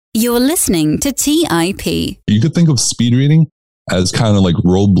You're listening to TIP. You could think of speed reading as kind of like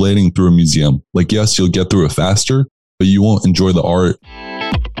rollerblading through a museum. Like, yes, you'll get through it faster, but you won't enjoy the art.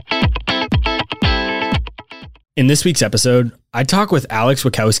 In this week's episode, I talk with Alex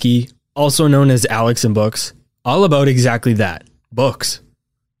Wieckowski, also known as Alex in Books, all about exactly that, books.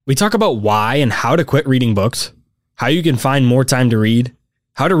 We talk about why and how to quit reading books, how you can find more time to read,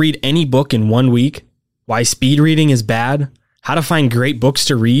 how to read any book in 1 week, why speed reading is bad, how to find great books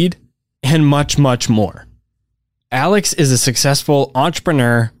to read, and much, much more. Alex is a successful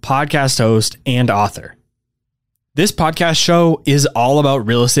entrepreneur, podcast host, and author. This podcast show is all about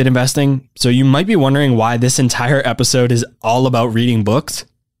real estate investing, so you might be wondering why this entire episode is all about reading books.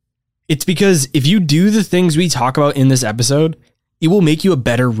 It's because if you do the things we talk about in this episode, it will make you a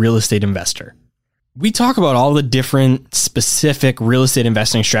better real estate investor. We talk about all the different specific real estate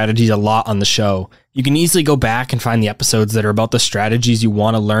investing strategies a lot on the show. You can easily go back and find the episodes that are about the strategies you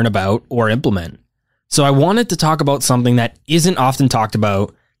want to learn about or implement. So I wanted to talk about something that isn't often talked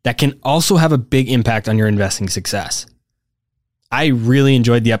about that can also have a big impact on your investing success. I really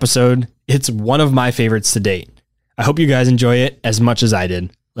enjoyed the episode. It's one of my favorites to date. I hope you guys enjoy it as much as I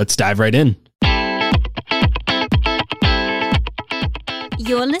did. Let's dive right in.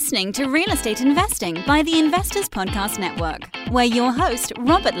 You're listening to Real Estate Investing by the Investors Podcast Network, where your host,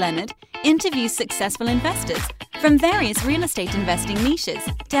 Robert Leonard, interviews successful investors from various real estate investing niches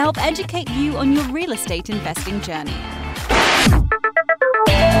to help educate you on your real estate investing journey.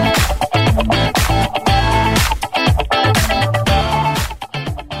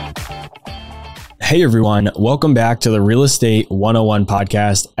 Hey everyone, welcome back to the Real Estate 101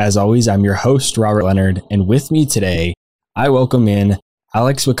 podcast. As always, I'm your host, Robert Leonard, and with me today, I welcome in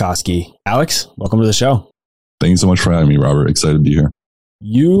Alex Wieckowski. Alex, welcome to the show. Thank you so much for having me, Robert. Excited to be here.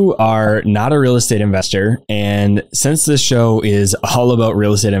 You are not a real estate investor, and since this show is all about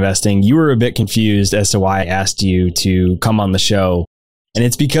real estate investing, you were a bit confused as to why I asked you to come on the show. And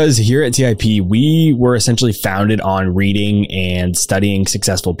it's because here at TIP, we were essentially founded on reading and studying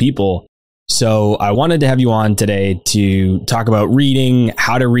successful people. So I wanted to have you on today to talk about reading,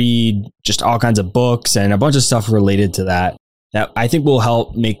 how to read, just all kinds of books and a bunch of stuff related to that I think will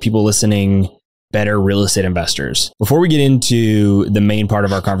help make people listening better real estate investors. Before we get into the main part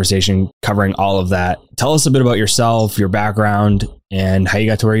of our conversation covering all of that, tell us a bit about yourself, your background, and how you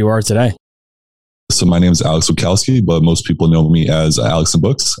got to where you are today. So my name is Alex Wieckowski, but most people know me as Alex in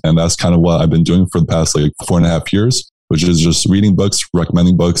Books. And that's kind of what I've been doing for the past 4.5 years, which is just reading books,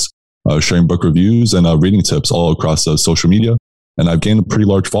 recommending books, sharing book reviews and reading tips all across social media. And I've gained a pretty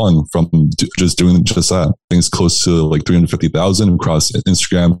large following from just doing just that. I think it's close to 350,000 across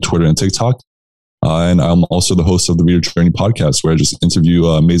Instagram, Twitter, and TikTok. And I'm also the host of the Reader Journey podcast, where I just interview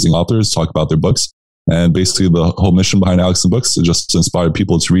amazing authors, talk about their books. And basically the whole mission behind Alex in Books is just to inspire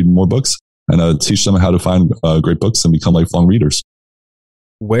people to read more books and teach them how to find great books and become lifelong readers.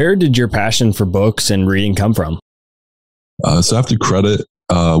 Where did your passion for books and reading come from? So I have to credit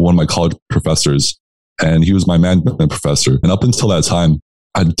one of my college professors, and he was my management professor. And up until that time,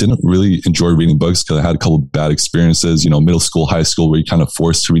 I didn't really enjoy reading books because I had a couple of bad experiences, middle school, high school, where you're kind of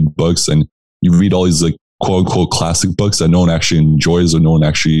forced to read books and you read all these quote unquote classic books that no one actually enjoys or no one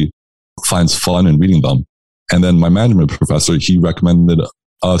actually finds fun in reading them. And then my management professor, he recommended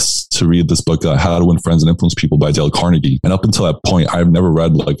us to read this book, How to Win Friends and Influence People by Dale Carnegie. And up until that point, I've never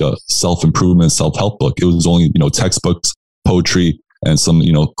read a self-improvement, self-help book. It was only, textbooks, poetry, and some,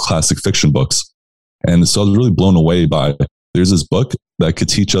 classic fiction books. And so I was really blown away by, there's this book that could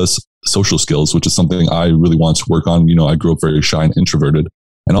teach us social skills, which is something I really want to work on. I grew up very shy and introverted.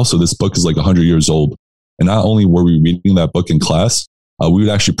 And also this book is 100 years old. And not only were we reading that book in class, we would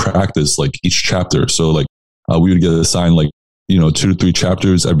actually practice each chapter. So we would get assigned 2 to 3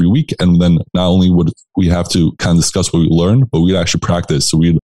 chapters every week. And then not only would we have to kind of discuss what we learned, but we'd actually practice. So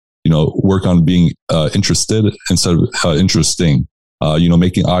we'd, work on being interested instead of interesting.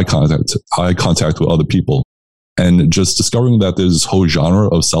 Making eye contact with other people. And just discovering that there's this whole genre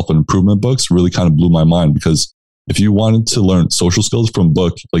of self-improvement books really kind of blew my mind, because if you wanted to learn social skills from a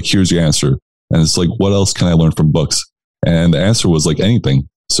book, here's your answer. And it's what else can I learn from books? And the answer was anything.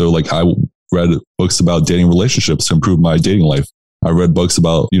 So I read books about dating relationships to improve my dating life. I read books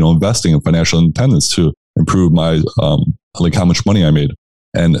about, investing and financial independence to improve my, how much money I made.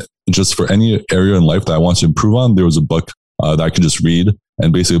 And just for any area in life that I wanted to improve on, there was a book that I could just read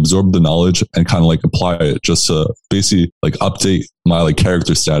and basically absorb the knowledge and kind of apply it just to basically update my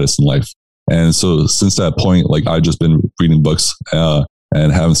character status in life. And so since that point, I've just been reading books and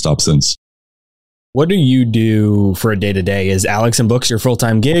haven't stopped since. What do you do for a day-to-day? Is Alex in Books your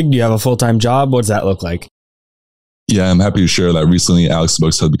full-time gig? Do you have a full-time job? What does that look like? Yeah, I'm happy to share that recently Alex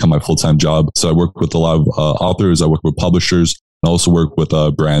Books has become my full-time job. So I work with a lot of authors, I work with publishers, and I also work with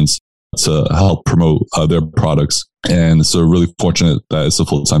brands to help promote their products. And so really fortunate that it's a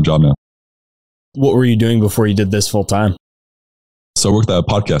full-time job now. What were you doing before you did this full-time? So I worked at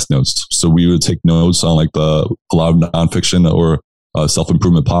Podcast Notes. So we would take notes on like a lot of nonfiction or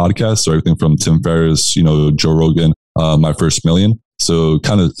self-improvement podcasts. So everything from Tim Ferriss, Joe Rogan, My First Million. So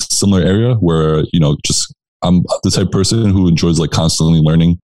kind of similar area where, just I'm the type of person who enjoys like constantly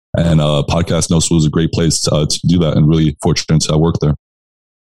learning, and Podcast Notes was a great place to do that, and really fortunate to work there.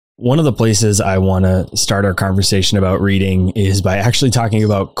 One of the places I want to start our conversation about reading is by actually talking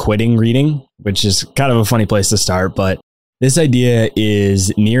about quitting reading, which is kind of a funny place to start. But this idea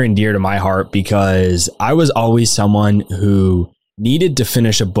is near and dear to my heart because I was always someone who needed to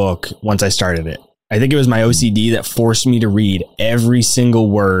finish a book once I started it. I think it was my OCD that forced me to read every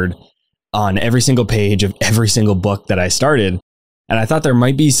single word on every single page of every single book that I started. And I thought there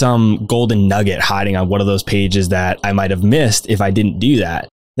might be some golden nugget hiding on one of those pages that I might have missed if I didn't do that.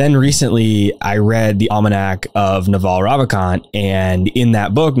 Then recently I read the Almanac of Naval Ravikant, and in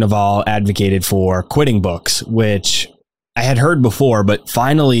that book, Naval advocated for quitting books, which I had heard before, but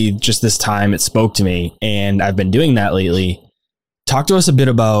finally just this time it spoke to me, and I've been doing that lately. Talk to us a bit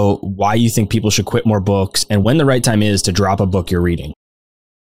about why you think people should quit more books and when the right time is to drop a book you're reading.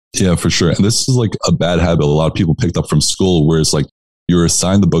 Yeah, for sure. And this is like a bad habit a lot of people picked up from school, where it's like you're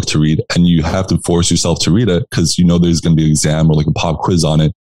assigned the book to read and you have to force yourself to read it because there's going to be an exam or like a pop quiz on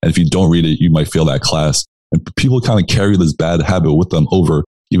it. And if you don't read it, you might fail that class. And people kind of carry this bad habit with them over,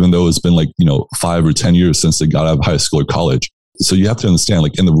 even though it's been like, 5 or 10 years since they got out of high school or college. So you have to understand,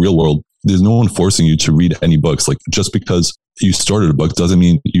 like in the real world, there's no one forcing you to read any books. Like just because you started a book doesn't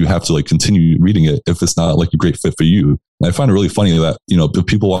mean you have to like continue reading it if it's not like a great fit for you. And I find it really funny that, if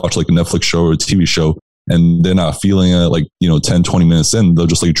people watch like a Netflix show or a TV show and they're not feeling it like, 10, 20 minutes in, they'll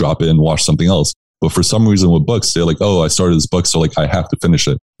just like drop it and watch something else. But for some reason with books, they're like, oh, I started this book, so like I have to finish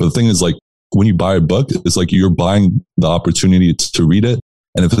it. But the thing is, like when you buy a book, it's like you're buying the opportunity to read it.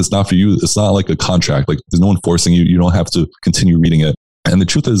 And if it's not for you, it's not like a contract. Like there's no one forcing you. You don't have to continue reading it. And the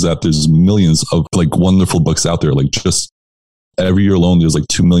truth is that there's millions of like wonderful books out there. Like just every year alone, there's like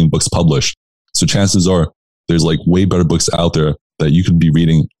 2 million books published. So chances are there's like way better books out there that you could be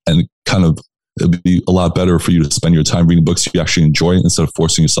reading, and kind of it'd be a lot better for you to spend your time reading books you actually enjoy instead of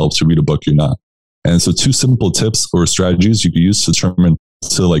forcing yourself to read a book you're not. And so 2 simple tips or strategies you could use to determine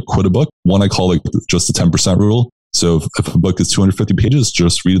to like quit a book. One I call like just the 10% rule. So if a book is 250 pages,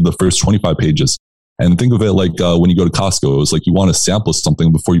 just read the first 25 pages. And think of it like when you go to Costco, it's like you want to sample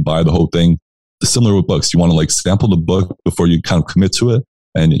something before you buy the whole thing. Similar with books, you want to like sample the book before you kind of commit to it.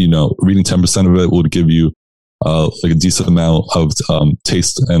 And, reading 10% of it will give you like a decent amount of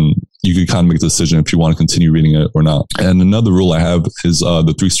taste, and you can kind of make the decision if you want to continue reading it or not. And another rule I have is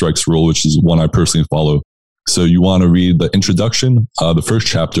the 3 strikes rule, which is one I personally follow. So you want to read the introduction, the first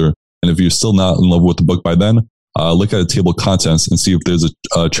chapter. And if you're still not in love with the book by then, look at the table of contents and see if there's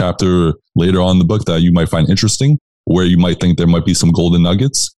a chapter later on in the book that you might find interesting, where you might think there might be some golden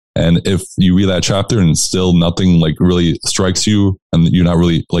nuggets. And if you read that chapter and still nothing like really strikes you and you're not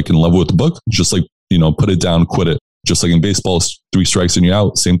really like in love with the book, just like, put it down, quit it. Just like in baseball, 3 strikes and you're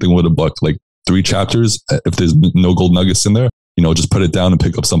out. Same thing with a book, like 3 chapters. If there's no gold nuggets in there, just put it down and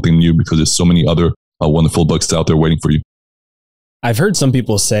pick up something new, because there's so many other wonderful books out there waiting for you. I've heard some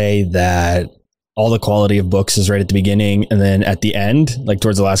people say that all the quality of books is right at the beginning and then at the end, like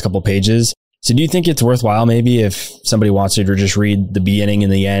towards the last couple of pages. So do you think it's worthwhile maybe if somebody wants to just read the beginning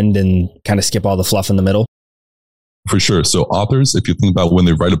and the end and kind of skip all the fluff in the middle? For sure. So authors, if you think about when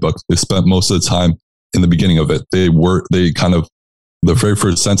they write a book, they spent most of the time in the beginning of it. They kind of, the very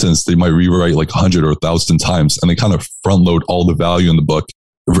first sentence, they might rewrite like 100 or 1,000 times, and they kind of front load all the value in the book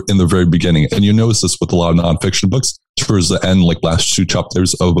in the very beginning. And you notice this with a lot of nonfiction books. Towards the end, like last 2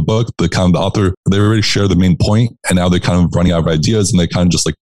 chapters of a book, the author, they already share the main point, and now they're kind of running out of ideas, and they kind of just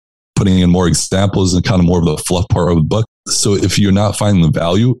like putting in more examples and kind of more of the fluff part of the book. So if you're not finding the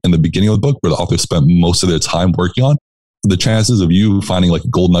value in the beginning of the book, where the author spent most of their time working on, the chances of you finding like a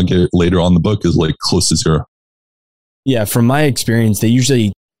gold nugget later on in the book is like close to 0. Yeah, from my experience, they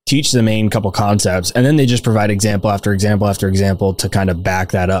usually teach the main couple concepts, and then they just provide example after example after example to kind of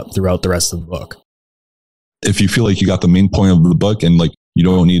back that up throughout the rest of the book. If you feel like you got the main point of the book and like you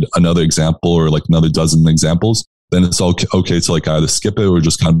don't need another example or like another dozen examples, then it's okay to like either skip it or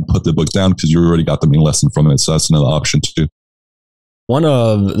just kind of put the book down, because you already got the main lesson from it. So that's another option too. One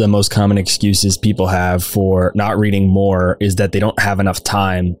of the most common excuses people have for not reading more is that they don't have enough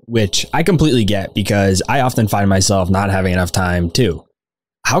time, which I completely get, because I often find myself not having enough time too.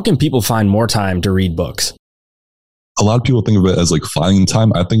 How can people find more time to read books? a lot of people think of it as like finding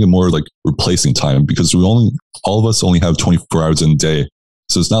time. I think of more like replacing time, because all of us only have 24 hours in a day.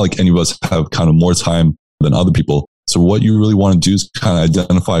 So it's not like any of us have kind of more time than other people. So what you really want to do is kind of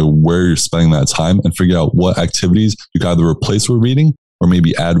identify where you're spending that time and figure out what activities you can either replace with reading or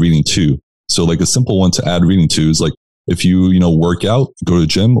maybe add reading to. So like a simple one to add reading to is like, if you work out, go to the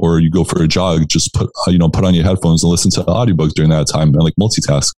gym, or you go for a jog, just put on your headphones and listen to the audiobook during that time and like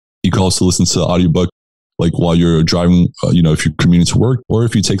multitask. You can also listen to the audiobook like while you're driving, if you're commuting to work, or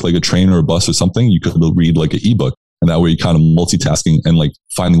if you take like a train or a bus or something, you could read like an ebook. And that way you're kind of multitasking and like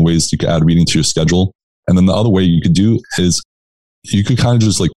finding ways you could add reading to your schedule. And then the other way you could do is you could kind of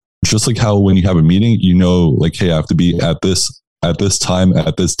just like how when you have a meeting, like, hey, I have to be at this time,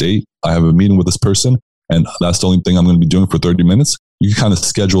 at this date. I have a meeting with this person, and that's the only thing I'm going to be doing for 30 minutes. You can kind of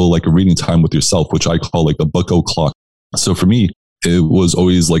schedule like a reading time with yourself, which I call like a book o'clock. So for me, it was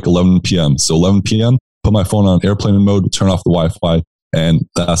always like 11 p.m. So 11 p.m., put my phone on airplane mode, turn off the Wi-Fi, and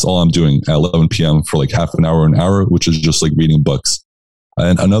that's all I'm doing at 11 p.m. for like half an hour, which is just like reading books.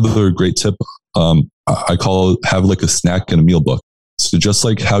 And another great tip, I call have like a snack and a meal book. So just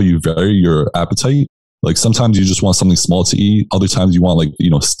like how you vary your appetite, like sometimes you just want something small to eat. Other times you want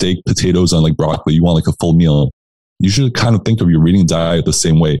like, steak, potatoes, and like broccoli. You want like a full meal. You should kind of think of your reading diet the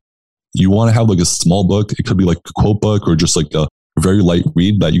same way. You want to have like a small book. It could be like a quote book or just like a very light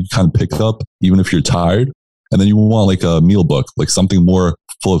read that you can kind of pick up even if you're tired. And then you want like a meal book, like something more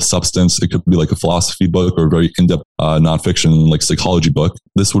full of substance. It could be like a philosophy book or a very in-depth nonfiction, like psychology book.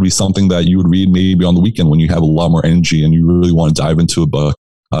 This would be something that you would read maybe on the weekend when you have a lot more energy and you really want to dive into a book.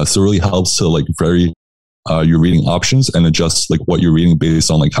 So it really helps to like vary your reading options and adjust like what you're reading based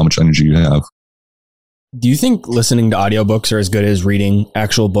on like how much energy you have. Do you think listening to audiobooks are as good as reading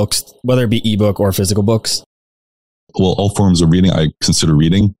actual books, whether it be ebook or physical books? Well, all forms of reading I consider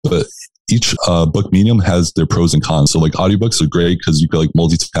reading, but each book medium has their pros and cons. So like audiobooks are great because you could like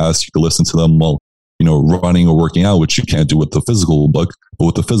multitask, you could listen to them while, running or working out, which you can't do with the physical book. But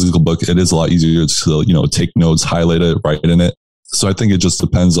with the physical book, it is a lot easier to, take notes, highlight it, write in it. So I think it just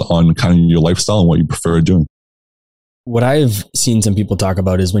depends on kind of your lifestyle and what you prefer doing. What I've seen some people talk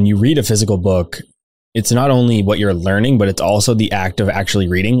about is when you read a physical book, it's not only what you're learning, but it's also the act of actually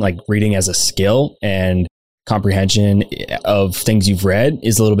reading, like reading as a skill, and comprehension of things you've read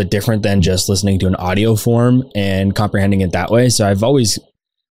is a little bit different than just listening to an audio form and comprehending it that way. So I've always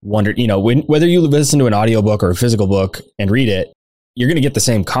wondered, whether you listen to an audiobook or a physical book and read it, you're going to get the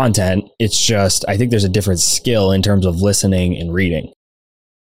same content. It's just, I think there's a different skill in terms of listening and reading.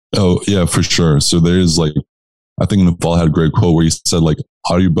 Oh yeah, for sure. So there's like, I think Naval had a great quote where he said like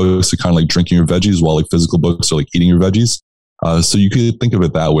audiobooks are kind of like drinking your veggies, while like physical books are like eating your veggies. So you could think of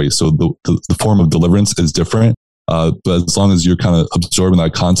it that way. So the form of deliverance is different. But as long as you're kind of absorbing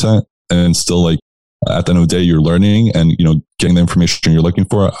that content and still like at the end of the day, you're learning and, getting the information you're looking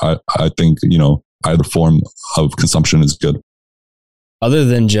for, I think, either form of consumption is good. Other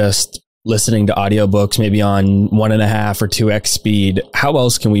than just listening to audiobooks, maybe on 1.5 or 2x speed, how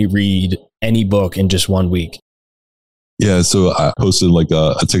else can we read any book in just 1 week? Yeah. So I posted like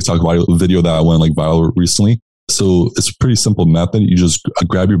a TikTok video that went like viral recently. So it's a pretty simple method. You just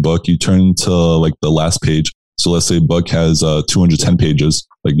grab your book, you turn to like the last page. So let's say a book has 210 pages,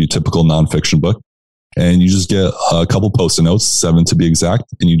 like your typical nonfiction book. And you just get a couple Post-it notes, 7 to be exact.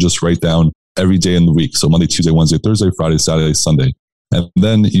 And you just write down every day in the week. So Monday, Tuesday, Wednesday, Thursday, Friday, Saturday, Sunday. And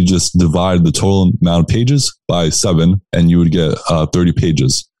then you just divide the total amount of pages by 7 and you would get 30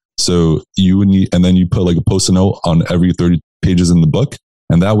 pages. So you would need, and then you put like a Post-it note on every 30 pages in the book.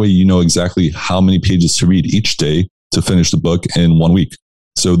 And that way, you know exactly how many pages to read each day to finish the book in 1 week.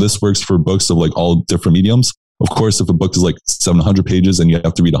 So this works for books of like all different mediums. Of course, if a book is like 700 pages and you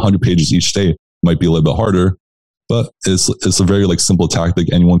have to read 100 pages each day, it might be a little bit harder, but it's a very like simple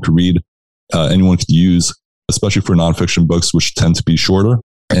tactic anyone could read, anyone could use, especially for nonfiction books, which tend to be shorter.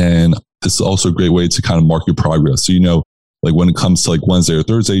 And it's also a great way to kind of mark your progress. So, like when it comes to like Wednesday or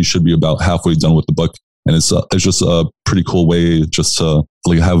Thursday, you should be about halfway done with the book. And it's just a pretty cool way just to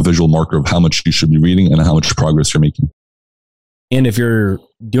like have a visual marker of how much you should be reading and how much progress you're making. And if you're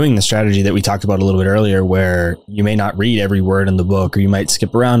doing the strategy that we talked about a little bit earlier, where you may not read every word in the book, or you might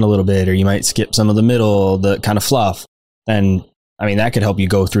skip around a little bit, or you might skip some of the middle, the kind of fluff, then, that could help you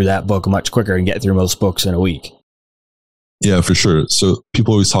go through that book much quicker and get through most books in a week. Yeah, for sure. So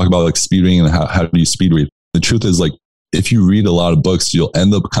people always talk about like speed reading and how do you speed read? The truth is like, if you read a lot of books, you'll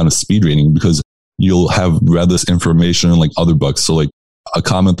end up kind of speed reading because you'll have read this information in like other books. So like a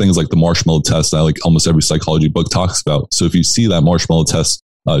common thing is like the marshmallow test that like almost every psychology book talks about. So if you see that marshmallow test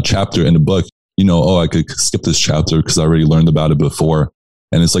chapter in a book, I could skip this chapter because I already learned about it before.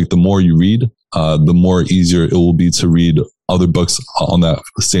 And it's like the more you read, the more easier it will be to read other books on that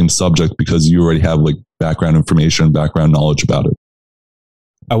same subject because you already have like background information, background knowledge about it.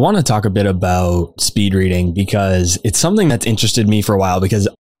 I want to talk a bit about speed reading because it's something that's interested me for a while because,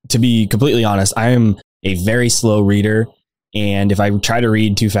 to be completely honest, I am a very slow reader. And if I try to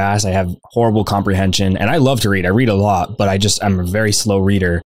read too fast, I have horrible comprehension. And I love to read. I read a lot, but I'm a very slow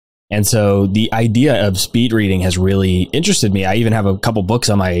reader. And so the idea of speed reading has really interested me. I even have a couple books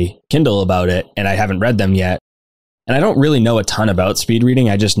on my Kindle about it, and I haven't read them yet. And I don't really know a ton about speed reading.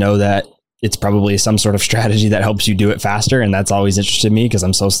 I just know that it's probably some sort of strategy that helps you do it faster. And that's always interested me because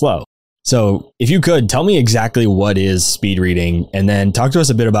I'm so slow. So if you could tell me exactly what is speed reading, and then talk to us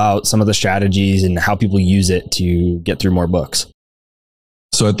a bit about some of the strategies and how people use it to get through more books.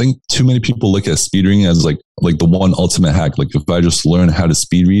 So I think too many people look at speed reading as like the one ultimate hack. Like if I just learn how to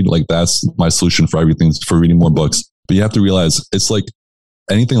speed read, like that's my solution for everything, for reading more books. But you have to realize it's like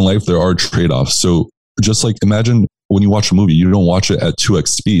anything in life, there are trade-offs. So just like imagine when you watch a movie, you don't watch it at 2x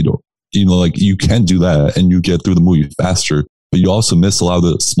speed. Or, like you can do that and you get through the movie faster. But you also miss a lot of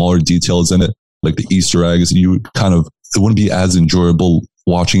the smaller details in it, like the Easter eggs. It wouldn't be as enjoyable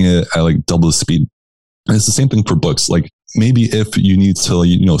watching it at like double the speed. And it's the same thing for books. Like maybe if you need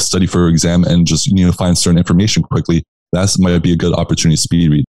to, study for an exam and just, find certain information quickly, that might be a good opportunity to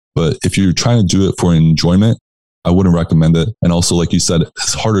speed read. But if you're trying to do it for enjoyment, I wouldn't recommend it. And also, like you said,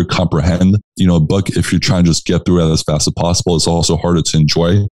 it's harder to comprehend, a book. If you're trying to just get through it as fast as possible, it's also harder to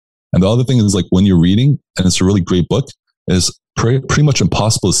enjoy. And the other thing is like when you're reading and it's a really great book, it's pretty much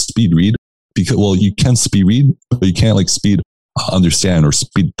impossible to speed read because, you can speed read, but you can't like speed understand or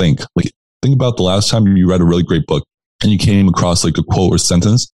speed think. Like think about the last time you read a really great book and you came across like a quote or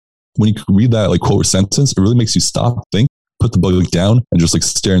sentence. When you read that like quote or sentence, it really makes you stop, think, put the book down and just like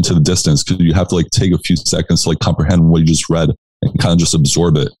stare into the distance because you have to like take a few seconds to like comprehend what you just read and kind of just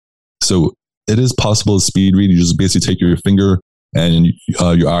absorb it. So it is possible to speed read. You just basically take your finger and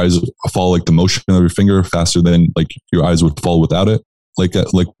your eyes follow like the motion of your finger faster than like your eyes would follow without it. Like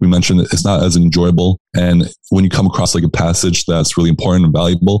we mentioned, it's not as enjoyable. And when you come across like a passage that's really important and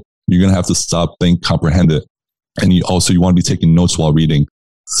valuable, you're going to have to stop, think, comprehend it. And you want to be taking notes while reading.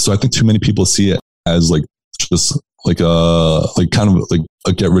 So I think too many people see it as like just like a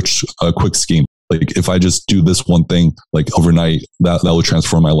get rich quick scheme. Like if I just do this one thing like overnight, that will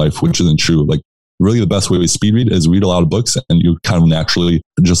transform my life, which isn't true. Like really the best way to speed read is read a lot of books and you kind of naturally,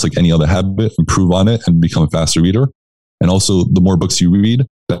 just like any other habit, improve on it and become a faster reader. And also the more books you read,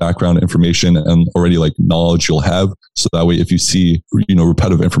 the background information and already like knowledge you'll have. So that way, if you see,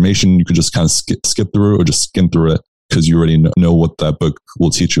 repetitive information, you can just kind of skip through or just skim through it because you already know what that book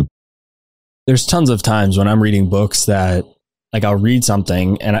will teach you. There's tons of times when I'm reading books that like I'll read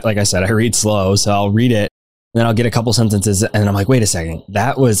something and like I said, I read slow. So I'll read it. Then I'll get a couple sentences and I'm like, wait a second,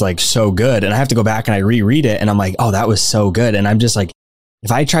 that was like so good. And I have to go back and I reread it and I'm like, oh, that was so good. And I'm just like,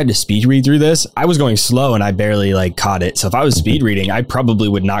 if I tried to speed read through this, I was going slow and I barely like caught it. So if I was speed reading, I probably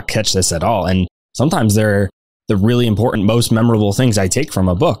would not catch this at all. And sometimes they're the really important, most memorable things I take from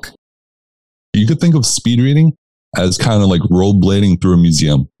a book. You could think of speed reading as kind of like rollerblading through a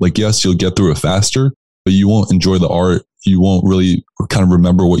museum. Like, yes, you'll get through it faster, but you won't enjoy the art. You won't really kind of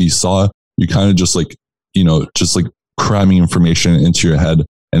remember what you saw. You kind of just like, just like cramming information into your head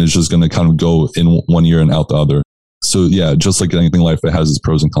and it's just going to kind of go in one ear and out the other. So yeah, just like anything in life, it has its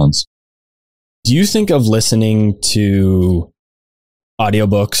pros and cons. Do you think of listening to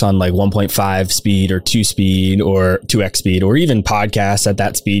audiobooks on like 1.5 speed or 2 speed or 2x speed or even podcasts at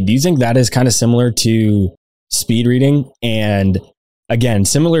that speed? Do you think that is kind of similar to speed reading? And again,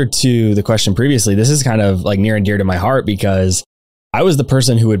 similar to the question previously, this is kind of like near and dear to my heart because I was the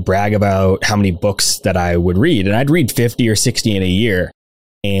person who would brag about how many books that I would read, and I'd read 50 or 60 in a year.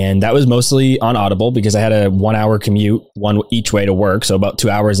 And that was mostly on Audible because I had a 1 hour commute, one each way to work. So about 2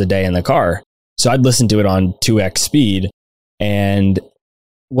 hours a day in the car. So I'd listen to it on 2x speed. And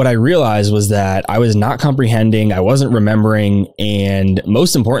what I realized was that I was not comprehending. I wasn't remembering. And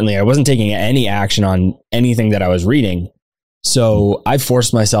most importantly, I wasn't taking any action on anything that I was reading. So I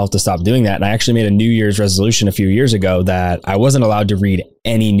forced myself to stop doing that. And I actually made a New Year's resolution a few years ago that I wasn't allowed to read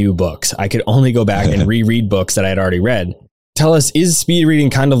any new books. I could only go back and reread books that I had already read. Tell us, is speed reading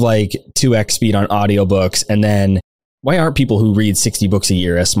kind of like 2x speed on audiobooks? And then why aren't people who read 60 books a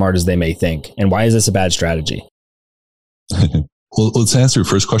year as smart as they may think? And why is this a bad strategy? Well, let's answer your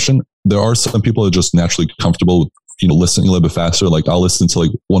first question. There are some people that are just naturally comfortable with, listening a little bit faster. Like I'll listen to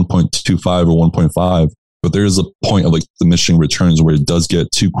like 1.25 or 1.5, but there is a point of like diminishing returns where it does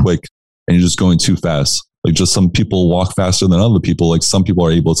get too quick and you're just going too fast. Like just some people walk faster than other people. Like some people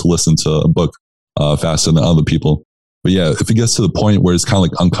are able to listen to a book faster than other people. But yeah, if it gets to the point where it's kind of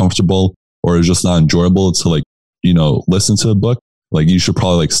like uncomfortable or it's just not enjoyable to like, listen to a book, like you should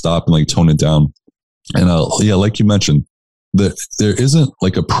probably like stop and like tone it down. And like you mentioned, there isn't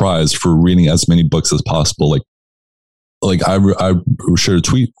like a prize for reading as many books as possible. Like I shared a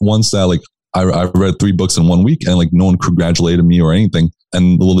tweet once that like I read 3 books in 1 week, and like no one congratulated me or anything.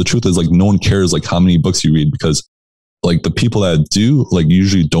 And well, the truth is like no one cares like how many books you read, because like the people that do like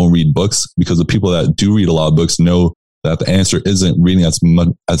usually don't read books, because the people that do read a lot of books know that the answer isn't reading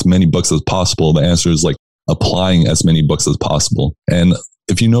as many books as possible. The answer is like applying as many books as possible. And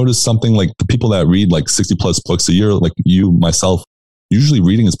if you notice something, like the people that read like 60 plus books a year, like you, myself, usually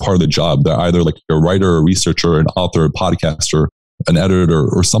reading is part of the job. They're either like a writer, a researcher, an author, a podcaster, an editor,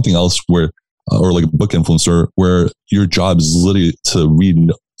 or something else where, or like a book influencer, where your job is literally to read,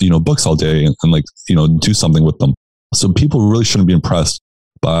 books all day and like, do something with them. So people really shouldn't be impressed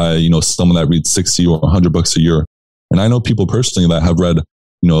by, someone that reads 60 or 100 books a year. And I know people personally that have read,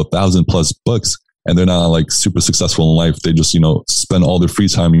 1,000 plus books, and they're not like super successful in life. They just, spend all their free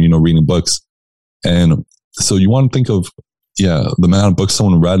time, reading books. And so you want to think of, the amount of books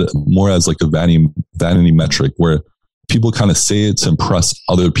someone read more as like a vanity metric, where people kind of say it to impress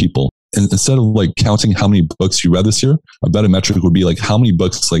other people. And instead of like counting how many books you read this year, a better metric would be like how many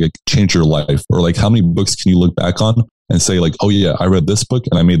books like changed your life, or like how many books can you look back on and say like, oh yeah, I read this book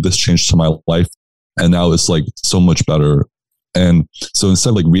and I made this change to my life, and now it's like so much better. And so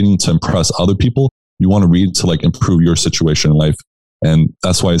instead of like reading to impress other people, you want to read to like improve your situation in life. And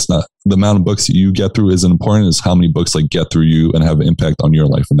that's why it's not the amount of books you get through isn't important. It's how many books like get through you and have an impact on your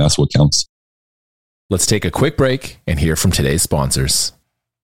life. And that's what counts. Let's take a quick break and hear from today's sponsors.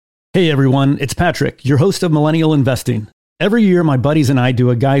 Hey everyone, it's Patrick, your host of Millennial Investing. Every year, my buddies and I do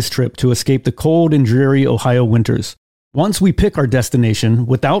a guy's trip to escape the cold and dreary Ohio winters. Once we pick our destination,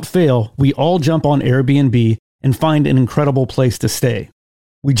 without fail, we all jump on Airbnb and find an incredible place to stay.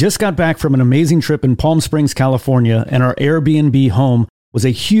 We just got back from an amazing trip in Palm Springs, California, and our Airbnb home was a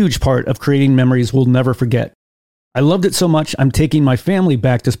huge part of creating memories we'll never forget. I loved it so much, I'm taking my family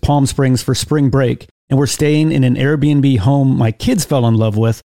back to Palm Springs for spring break, and we're staying in an Airbnb home my kids fell in love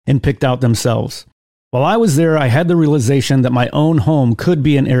with and picked out themselves. While I was there, I had the realization that my own home could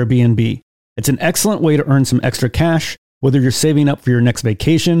be an Airbnb. It's an excellent way to earn some extra cash, whether you're saving up for your next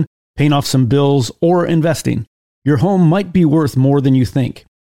vacation, paying off some bills, or investing. Your home might be worth more than you think.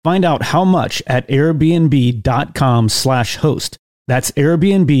 Find out how much at airbnb.com/host. That's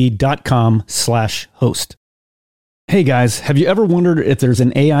airbnb.com/host. Hey guys, have you ever wondered if there's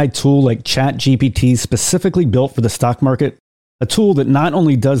an AI tool like ChatGPT specifically built for the stock market? A tool that not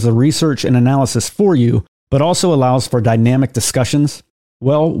only does the research and analysis for you, but also allows for dynamic discussions?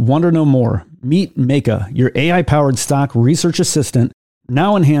 Well, wonder no more. Meet Meka, your AI-powered stock research assistant,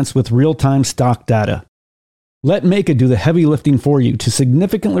 now enhanced with real-time stock data. Let Meka do the heavy lifting for you to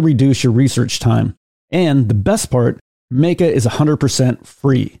significantly reduce your research time. And the best part, Meka is 100%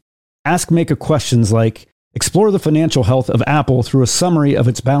 free. Ask Meka questions like, explore the financial health of Apple through a summary of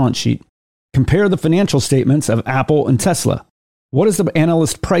its balance sheet. Compare the financial statements of Apple and Tesla. What is the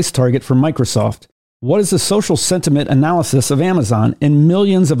analyst price target for Microsoft? What is the social sentiment analysis of Amazon? And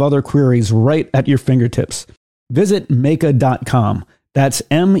millions of other queries right at your fingertips. Visit Meka.com. That's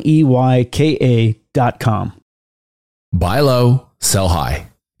MEYKA.com. Buy low, sell high.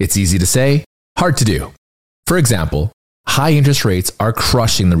 It's easy to say, hard to do. For example, high interest rates are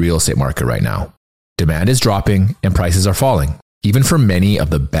crushing the real estate market right now. Demand is dropping and prices are falling, even for many of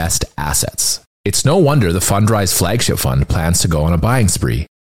the best assets. It's no wonder the Fundrise flagship fund plans to go on a buying spree,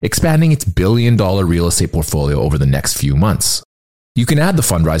 expanding its billion-dollar real estate portfolio over the next few months. You can add the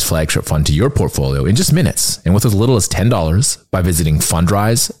Fundrise flagship fund to your portfolio in just minutes and with as little as $10 by visiting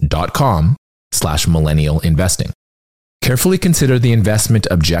fundrise.com/millennial investing. Carefully consider the investment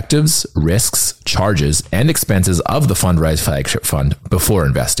objectives, risks, charges, and expenses of the Fundrise flagship fund before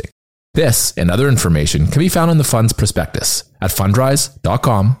investing. This and other information can be found in the fund's prospectus at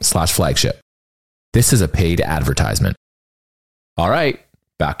fundrise.com/flagship. This is a paid advertisement. All right,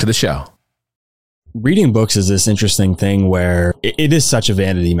 back to the show. Reading books is this interesting thing where it is such a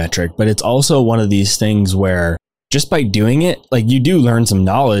vanity metric, but it's also one of these things where just by doing it, like you do learn some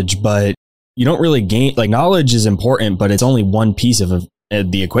knowledge, but you don't really gain, like knowledge is important, but it's only one piece of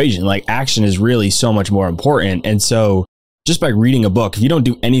the equation. Like action is really so much more important. And so just by reading a book, if you don't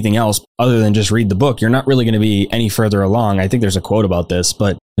do anything else other than just read the book, you're not really going to be any further along. I think there's a quote about this,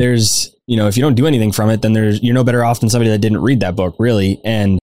 but there's, if you don't do anything from it, then you're no better off than somebody that didn't read that book, really.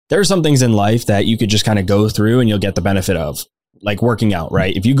 And there are some things in life that you could just kind of go through and you'll get the benefit of, like working out,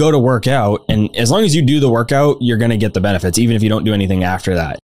 right? If you go to work out, and as long as you do the workout, you're going to get the benefits. Even if you don't do anything after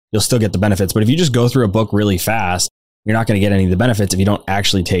that, you'll still get the benefits. But if you just go through a book really fast, you're not going to get any of the benefits if you don't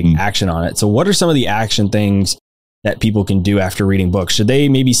actually take action on it. So what are some of the action things that people can do after reading books? Should they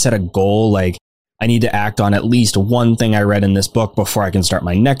maybe set a goal like, I need to act on at least one thing I read in this book before I can start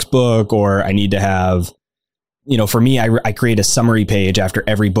my next book? Or I need to have, for me, I create a summary page after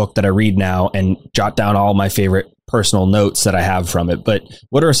every book that I read now and jot down all my favorite personal notes that I have from it. But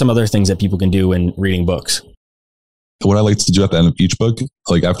what are some other things that people can do when reading books? What I like to do at the end of each book,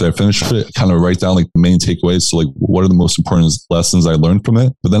 like after I finish it, kind of write down like the main takeaways. So like, what are the most important lessons I learned from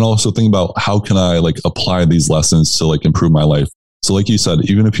it? But then also think about how can I like apply these lessons to like improve my life? So like you said,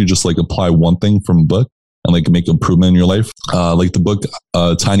 even if you just like apply one thing from a book and like make improvement in your life, like the book,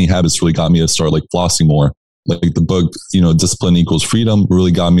 Tiny Habits really got me to start like flossing more. Like the book, Discipline Equals Freedom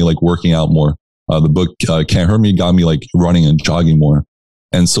really got me like working out more. The book, Can't Hurt Me got me like running and jogging more.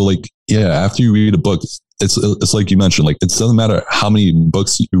 And so like, yeah, after you read a book, it's like you mentioned, like it doesn't matter how many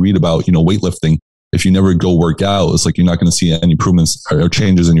books you read about, weightlifting. If you never go work out, it's like you're not going to see any improvements or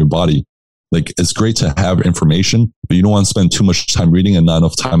changes in your body. Like it's great to have information, but you don't want to spend too much time reading and not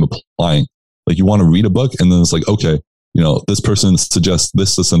enough time applying. Like you want to read a book and then it's like, okay, this person suggests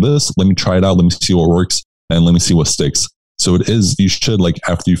this, this, and this. Let me try it out. Let me see what works and let me see what sticks. So you should like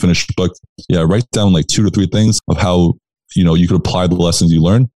after you finish the book, write down like 2 to 3 things of how, you could apply the lessons you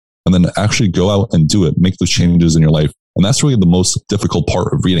learn and then actually go out and do it, make those changes in your life. And that's really the most difficult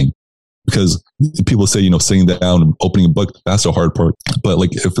part of reading because people say, sitting down and opening a book, that's the hard part. But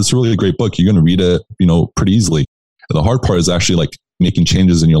like, if it's really a great book, you're going to read it, pretty easily. And the hard part is actually like making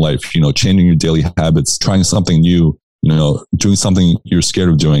changes in your life, changing your daily habits, trying something new, doing something you're scared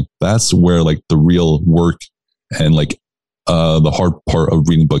of doing. That's where like the real work and like, the hard part of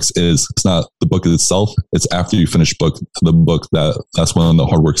reading books is. It's not the book itself. It's after you finish the book that's when the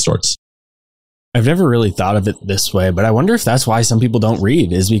hard work starts. I've never really thought of it this way, but I wonder if that's why some people don't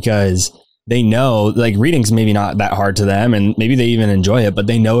read is because they know like reading's maybe not that hard to them and maybe they even enjoy it, but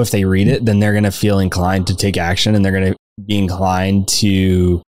they know if they read it, then they're going to feel inclined to take action and they're going to be inclined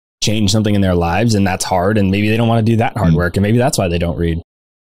to change something in their lives. And that's hard. And maybe they don't want to do that hard work. And maybe that's why they don't read.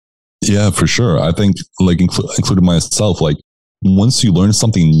 Yeah, for sure. I think like including myself, like once you learn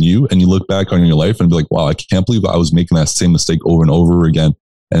something new and you look back on your life and be like, wow, I can't believe I was making that same mistake over and over again.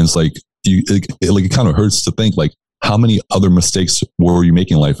 And it's like, it kind of hurts to think like, how many other mistakes were you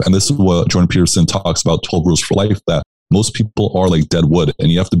making in life? And this is what Jordan Peterson talks about 12 rules for life, that most people are like dead wood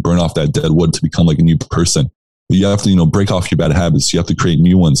and you have to burn off that dead wood to become like a new person. You have to, break off your bad habits. You have to create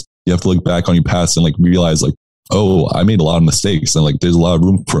new ones. You have to look back on your past and like realize like, oh, I made a lot of mistakes and like there's a lot of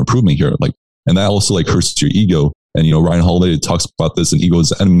room for improvement here. Like, and that also like hurts your ego. And, Ryan Holiday talks about this in Ego is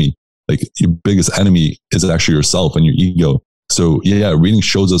the Enemy. Like your biggest enemy is actually yourself and your ego. So yeah, reading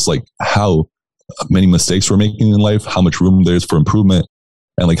shows us like how many mistakes we're making in life, how much room there's for improvement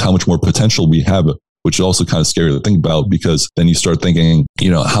and like how much more potential we have, which is also kind of scary to think about because then you start thinking,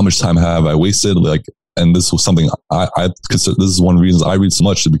 how much time have I wasted? Like, and this was something I consider, this is one of the reasons I read so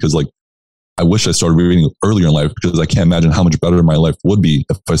much because like, I wish I started reading earlier in life because I can't imagine how much better my life would be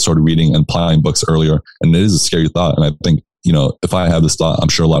if I started reading and applying books earlier. And it is a scary thought. And I think, if I have this thought, I'm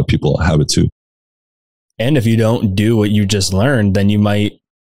sure a lot of people have it too. And if you don't do what you just learned, then you might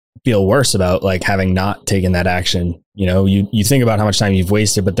feel worse about like having not taken that action. You think about how much time you've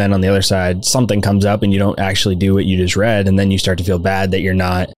wasted, but then on the other side, something comes up and you don't actually do what you just read. And then you start to feel bad that you're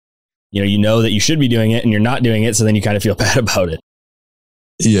not, you know that you should be doing it and you're not doing it. So then you kind of feel bad about it.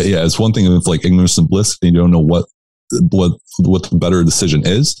 Yeah. It's one thing if like ignorance and bliss, and you don't know what the better decision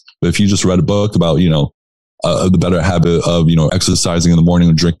is. But if you just read a book about, the better habit of, exercising in the morning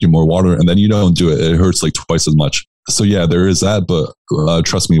and drinking more water, and then you don't do it, it hurts like twice as much. So yeah, there is that. But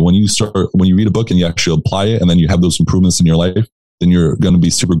trust me, when you read a book and you actually apply it and then you have those improvements in your life, then you're going to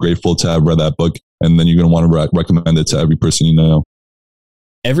be super grateful to have read that book. And then you're going to want to recommend it to every person you know.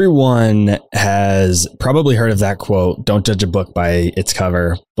 Everyone has probably heard of that quote, don't judge a book by its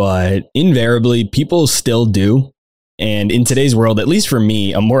cover, but invariably people still do. And in today's world, at least for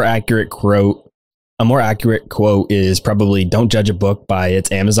me, a more accurate quote is probably don't judge a book by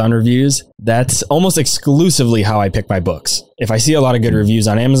its Amazon reviews. That's almost exclusively how I pick my books. If I see a lot of good reviews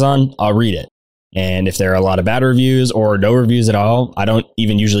on Amazon, I'll read it. And if there are a lot of bad reviews or no reviews at all, I don't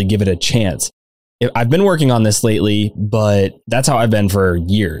even usually give it a chance. I've been working on this lately, but that's how I've been for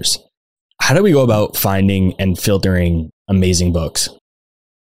years. How do we go about finding and filtering amazing books?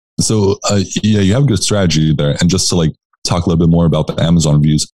 So, you have a good strategy there. And just to like talk a little bit more about the Amazon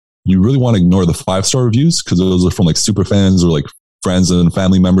reviews, you really want to ignore the 5-star reviews because those are from like super fans or like friends and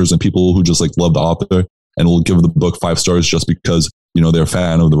family members and people who just like love the author and will give the book 5 stars just because, they're a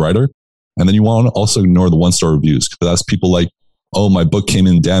fan of the writer. And then you want to also ignore the 1-star reviews because that's people like oh, my book came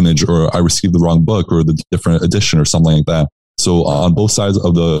in damaged, or I received the wrong book or the different edition or something like that. So on both sides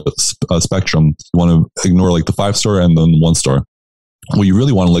of the spectrum, you want to ignore like the 5-star and then 1-star. What you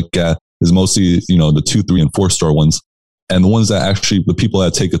really want to look at is mostly, the 2, 3, and 4-star ones. And the ones that actually, the people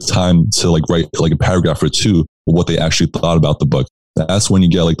that take the time to like write like a paragraph or two of what they actually thought about the book. That's when you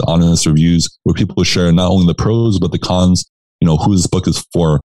get like the honest reviews where people share not only the pros, but the cons, who this book is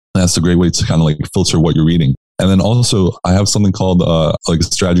for. And that's a great way to kind of like filter what you're reading. And then also I have something called like a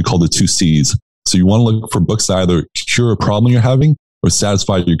strategy called the 2 C's. So you want to look for books that either cure a problem you're having or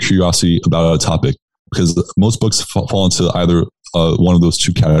satisfy your curiosity about a topic, because most books fall into either one of those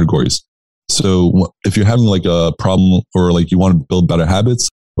 2 categories. So if you're having like a problem or like you want to build better habits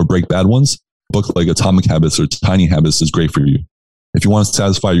or break bad ones, a book like Atomic Habits or Tiny Habits is great for you. If you want to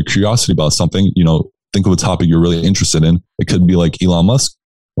satisfy your curiosity about something, think of a topic you're really interested in. It could be like Elon Musk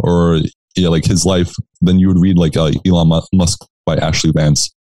or like his life. Then you would read like Elon Musk by Ashley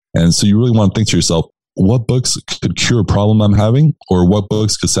Vance. And so you really want to think to yourself, what books could cure a problem I'm having, or what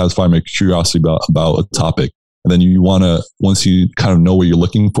books could satisfy my curiosity about a topic? And then you want to, once you kind of know what you're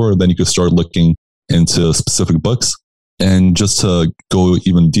looking for, then you can start looking into specific books. And just to go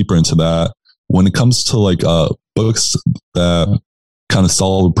even deeper into that, when it comes to like books that kind of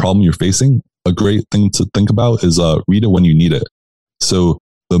solve a problem you're facing, a great thing to think about is read it when you need it. So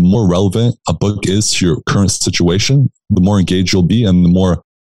the more relevant a book is to your current situation, the more engaged you'll be and the more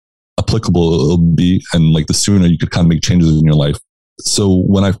applicable it'll be, and like the sooner you could kind of make changes in your life. So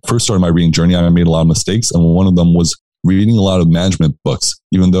when I first started my reading journey, I made a lot of mistakes, and one of them was reading a lot of management books,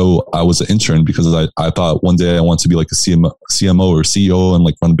 even though I was an intern, because I thought one day I want to be like a CMO or CEO and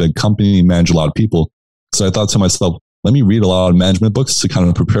like run a big company, manage a lot of people. So I thought to myself, let me read a lot of management books to kind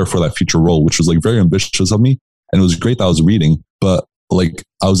of prepare for that future role, which was like very ambitious of me. And it was great that I was reading, but like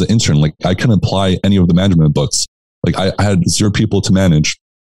I was an intern, like I couldn't apply any of the management books. Like I had 0 people to manage.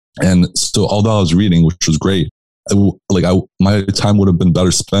 And so although I was reading, which was great, my time would have been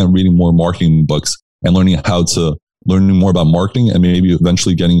better spent reading more marketing books and learning more about marketing, and maybe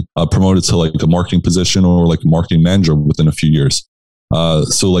eventually getting promoted to like a marketing position or like a marketing manager within a few years.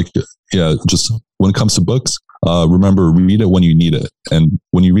 Just when it comes to books, remember, read it when you need it. And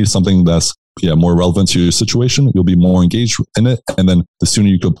when you read something that's more relevant to your situation, you'll be more engaged in it. And then the sooner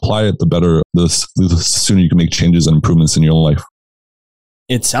you can apply it, the better, the sooner you can make changes and improvements in your life.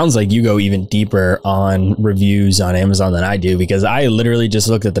 It sounds like you go even deeper on reviews on Amazon than I do, because I literally just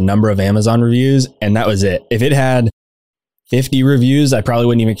looked at the number of Amazon reviews and that was it. If it had 50 reviews, I probably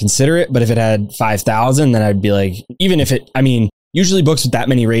wouldn't even consider it. But if it had 5,000, then I'd be like, usually books with that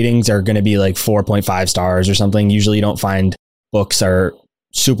many ratings are going to be like 4.5 stars or something. Usually you don't find books are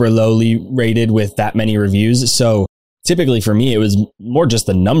super lowly rated with that many reviews. So typically for me, it was more just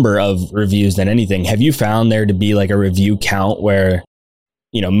the number of reviews than anything. Have you found there to be like a review count where,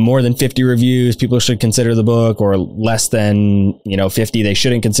 more than 50 reviews, people should consider the book, or less than, 50, they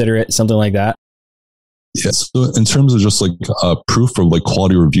shouldn't consider it, something like that? Yes. So in terms of just like proof of like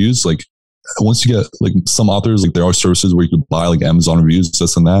quality reviews, like once you get like some authors, like there are services where you could buy like Amazon reviews,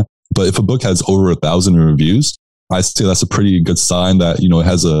 this and that. But if a book has over 1,000 reviews, I say that's a pretty good sign that, it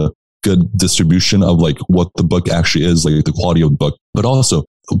has a good distribution of like what the book actually is, like the quality of the book. But also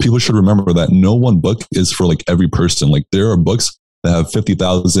people should remember that no one book is for like every person. Like there are books that have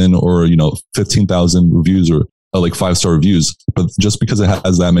 50,000 or, 15,000 reviews or like 5-star reviews. But just because it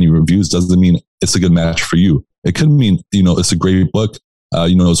has that many reviews doesn't mean it's a good match for you. It could mean, it's a great book,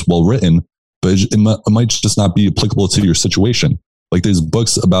 it's well written, but it might just not be applicable to your situation. Like there's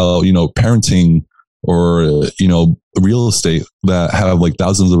books about, parenting or, real estate that have like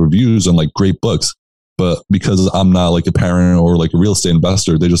thousands of reviews and like great books. But because I'm not like a parent or like a real estate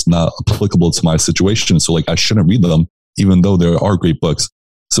investor, they're just not applicable to my situation. So like I shouldn't read them, even though there are great books.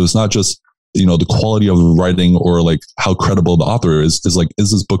 So it's not just, the quality of the writing or like how credible the author is like,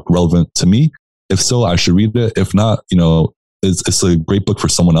 is this book relevant to me? If so, I should read it. If not, it's a great book for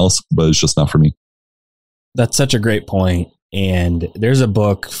someone else, but it's just not for me. That's such a great point. And there's a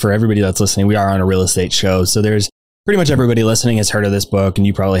book for everybody that's listening. We are on a real estate show. So there's pretty much everybody listening has heard of this book, and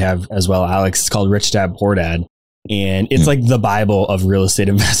you probably have as well, Alex. It's called Rich Dad, Poor Dad. And it's like the Bible of real estate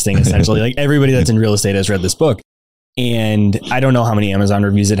investing, essentially. Like everybody that's in real estate has read this book. And I don't know how many Amazon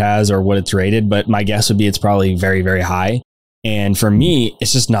reviews it has or what it's rated, but my guess would be it's probably very, very high. And for me,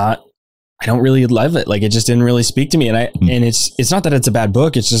 it's just not, I don't really love it. Like it just didn't really speak to me. And and it's not that it's a bad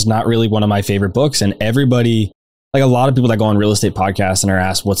book. It's just not really one of my favorite books. And everybody, like a lot of people that go on real estate podcasts and are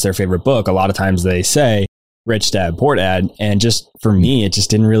asked what's their favorite book, a lot of times they say Rich Dad, Poor Dad. And just for me, it just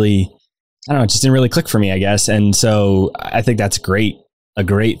didn't really, it just didn't really click for me, I guess. And so I think that's a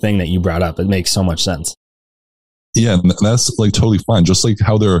great thing that you brought up. It makes so much sense. Yeah, and that's like totally fine. Just like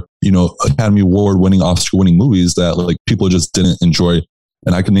how there are, Academy Award winning, Oscar winning movies that like people just didn't enjoy.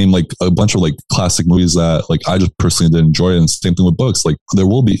 And I can name like a bunch of like classic movies that like I just personally didn't enjoy. And same thing with books. Like there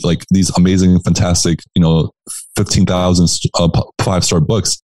will be like these amazing, fantastic, 15,000 5-star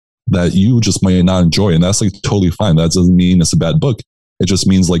books that you just might not enjoy. And that's like totally fine. That doesn't mean it's a bad book. It just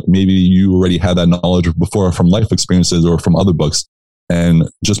means like maybe you already had that knowledge before from life experiences or from other books. And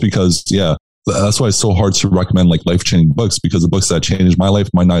just because, that's why it's so hard to recommend like life-changing books, because the books that changed my life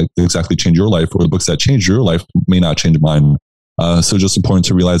might not exactly change your life, or the books that changed your life may not change mine. So just important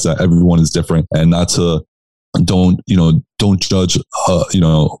to realize that everyone is different, and not to don't judge,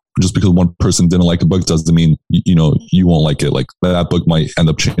 just because one person didn't like a book doesn't mean, you won't like it. Like that book might end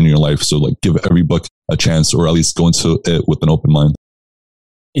up changing your life. So like give every book a chance, or at least go into it with an open mind.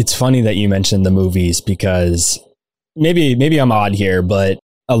 It's funny that you mentioned the movies, because maybe I'm odd here, but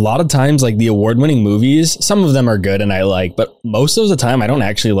a lot of times, like the award-winning movies, some of them are good and I like, but most of the time I don't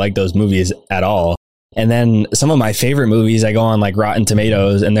actually like those movies at all. And then some of my favorite movies, I go on like Rotten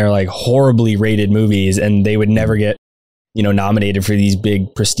Tomatoes and they're like horribly rated movies, and they would never get, nominated for these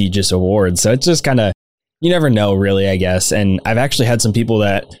big prestigious awards. So it's just kind of, you never know really, I guess. And I've actually had some people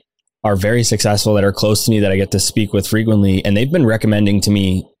that are very successful that are close to me that I get to speak with frequently, and they've been recommending to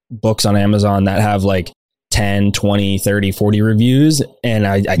me books on Amazon that have like 10, 20, 30, 40 reviews. And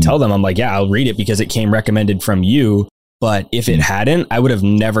I tell them, I'm like, yeah, I'll read it because it came recommended from you. But if it hadn't, I would have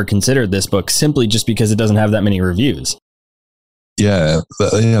never considered this book, simply just because it doesn't have that many reviews. Yeah,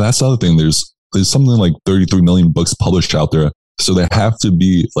 that's the other thing. There's something like 33 million books published out there. So there have to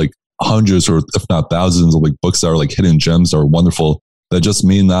be like hundreds, or if not thousands, of like books that are like hidden gems that are wonderful, that just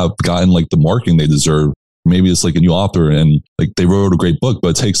may not have gotten like the marketing they deserve. Maybe it's like a new author and like they wrote a great book, but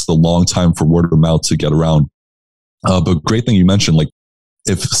it takes a long time for word of mouth to get around. But great thing you mentioned, like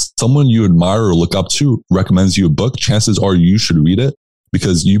if someone you admire or look up to recommends you a book, chances are you should read it,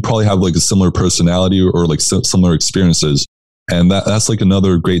 because you probably have like a similar personality or like similar experiences. And that's like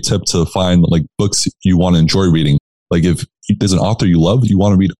another great tip to find like books you want to enjoy reading. Like if there's an author you love, you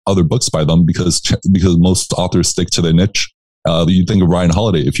want to read other books by them, because most authors stick to their niche. You think of Ryan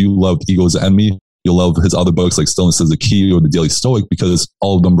Holiday. If you loved Ego's Enemy, you'll love his other books like Stillness is the Key or The Daily Stoic, because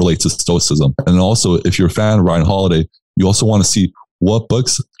all of them relate to Stoicism. And also, if you're a fan of Ryan Holiday, you also want to see what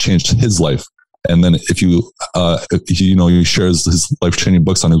books changed his life. And then if he shares his life-changing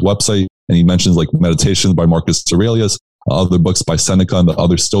books on his website, and he mentions like Meditations by Marcus Aurelius, other books by Seneca and the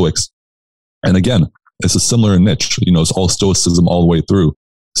other Stoics. And again, it's a similar niche, it's all Stoicism all the way through.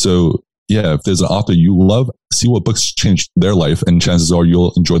 So yeah, if there's an author you love, see what books changed their life, and chances are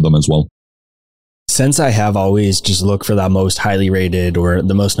you'll enjoy them as well. Since I have always just looked for that most highly rated or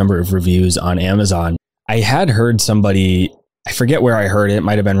the most number of reviews on Amazon, I had heard somebody, I forget where I heard it, it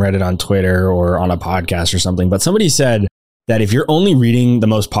might have been read it on Twitter or on a podcast or something, but somebody said that if you're only reading the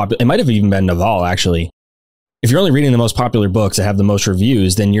most popular, it might have even been Naval actually, if you're only reading the most popular books that have the most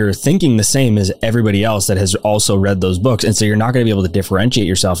reviews, then you're thinking the same as everybody else that has also read those books. And so you're not going to be able to differentiate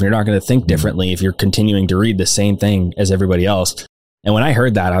yourself, and you're not going to think differently if you're continuing to read the same thing as everybody else. And when I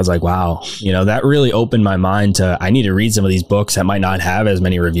heard that, I was like, wow, that really opened my mind to, I need to read some of these books that might not have as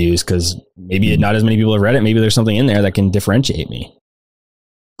many reviews, because maybe not as many people have read it. Maybe there's something in there that can differentiate me.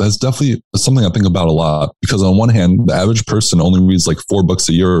 That's definitely something I think about a lot, because on one hand, the average person only reads like 4 books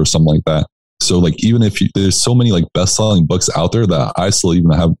a year or something like that. So like, even if there's so many like best-selling books out there that I still even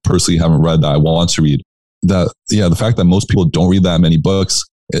personally haven't read that I want to read, the fact that most people don't read that many books,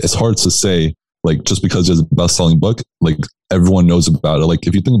 it's hard to say, like, just because there's a best-selling book, like everyone knows about it. Like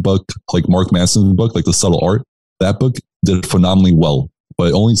if you think about like Mark Manson's book, like The Subtle Art, that book did phenomenally well, but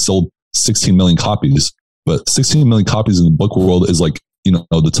it only sold 16 million copies. But 16 million copies in the book world is like,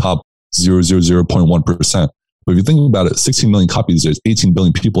 the top 0.1%. But if you think about it, 16 million copies, there's 18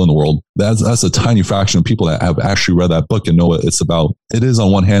 billion people in the world. That's a tiny fraction of people that have actually read that book and know what it's about. It is,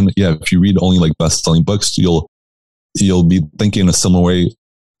 on one hand, if you read only like best-selling books, you'll be thinking in a similar way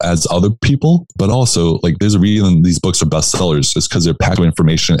as other people. But also, like, there's a reason these books are bestsellers. It's because they're packed with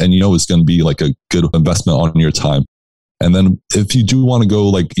information, and it's going to be like a good investment on your time. And then if you do want to go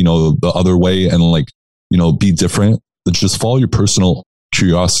like, the other way and like, be different, then just follow your personal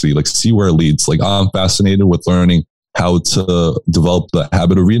curiosity, like see where it leads. Like I'm fascinated with learning how to develop the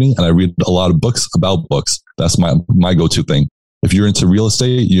habit of reading, and I read a lot of books about books. That's my go-to thing. If you're into real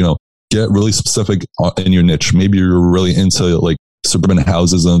estate, get really specific in your niche. Maybe you're really into like suburban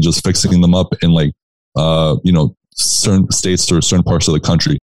houses and just fixing them up in like certain states or certain parts of the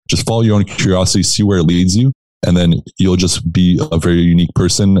country. Just follow your own curiosity, see where it leads you, and then you'll just be a very unique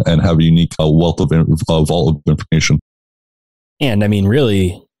person and have a unique vault of information. And I mean,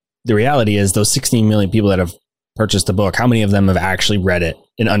 really, the reality is those 16 million people that have purchased the book, how many of them have actually read it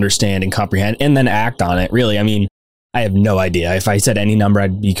and understand and comprehend and then act on it? Really, I mean, I have no idea. If I said any number,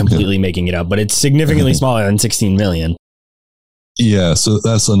 I'd be completely making it up, but it's significantly smaller than 16 million. Yeah. So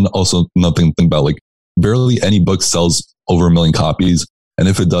that's also another thing about, like, barely any book sells over 1 million copies. And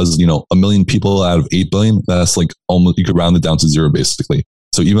if it does, 1 million people out of 8 billion, that's like almost, you could round it down to zero basically.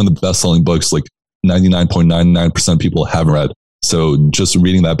 So even the best-selling books, like 99.99% of people haven't read. So just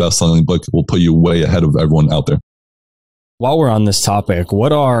reading that best-selling book will put you way ahead of everyone out there. While we're on this topic,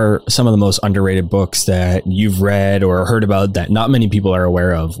 what are some of the most underrated books that you've read or heard about that not many people are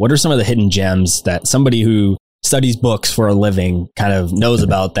aware of? What are some of the hidden gems that somebody who studies books for a living kind of knows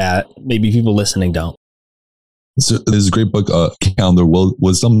about that maybe people listening don't? So there's a great book, Calendar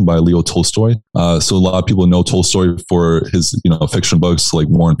Wisdom by Leo Tolstoy. So a lot of people know Tolstoy for his, fiction books like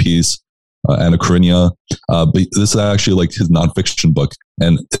War and Peace, Anna Karenina. But this is actually like his nonfiction book.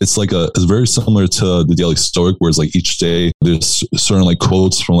 And it's it's very similar to the Daily Stoic, whereas like each day there's certain like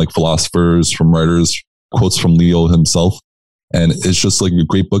quotes from like philosophers, from writers, quotes from Leo himself. And it's just like a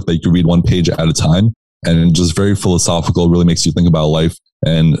great book that you can read one page at a time. And just very philosophical, really makes you think about life.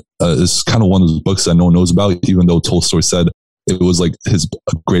 And it's kind of one of those books that no one knows about, even though Tolstoy said it was like his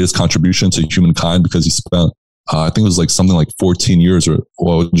greatest contribution to humankind, because he spent, I think it was like something like 14 years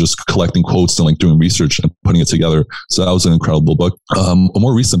or just collecting quotes and like doing research and putting it together. So that was an incredible book. A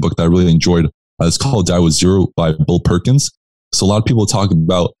more recent book that I really enjoyed is called Die with Zero by Bill Perkins. So a lot of people talk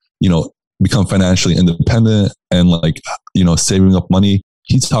about, become financially independent and like, saving up money.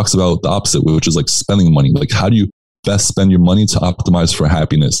 He talks about the opposite, which is like spending money. Like, how do you best spend your money to optimize for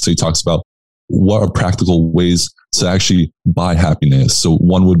happiness? So he talks about what are practical ways to actually buy happiness. So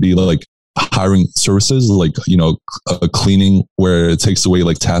one would be like hiring services, like, cleaning, where it takes away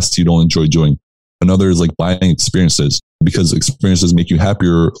like tasks you don't enjoy doing. Another is like buying experiences, because experiences make you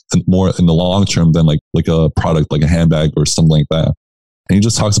happier and more in the long term than like a product, like a handbag or something like that. And he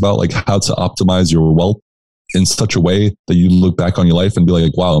just talks about like how to optimize your wealth in such a way that you look back on your life and be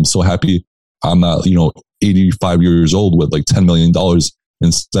like, wow, I'm so happy I'm not, 85 years old with like $10 million.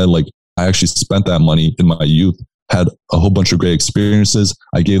 Instead, like, I actually spent that money in my youth, had a whole bunch of great experiences.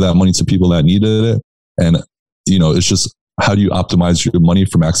 I gave that money to people that needed it. And, it's just, how do you optimize your money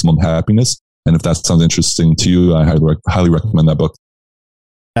for maximum happiness? And if that sounds interesting to you, I highly recommend that book.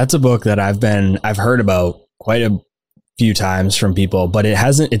 That's a book that I've heard about quite a few times from people, but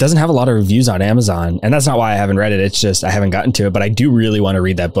it doesn't have a lot of reviews on Amazon. And that's not why I haven't read it. It's just, I haven't gotten to it, but I do really want to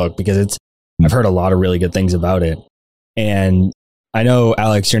read that book because I've heard a lot of really good things about it. And I know,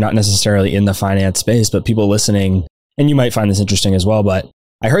 Alex, you're not necessarily in the finance space, but people listening, and you might find this interesting as well, but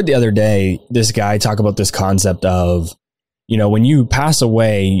I heard the other day, this guy talk about this concept of, when you pass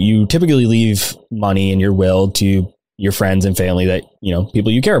away, you typically leave money in your will to your friends and family that,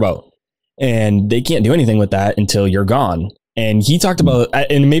 people you care about. And they can't do anything with that until you're gone. And he talked about,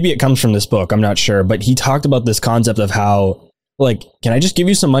 and maybe it comes from this book, I'm not sure, but he talked about this concept of how, like, can I just give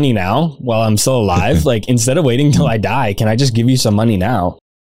you some money now while I'm still alive? Like, instead of waiting till I die, can I just give you some money now?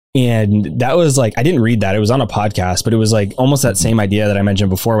 And that was like, I didn't read that. It was on a podcast, but it was like almost that same idea that I mentioned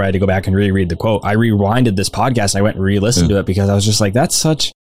before, where I had to go back and reread the quote. I rewinded this podcast and I went and re-listened to it because I was just like, that's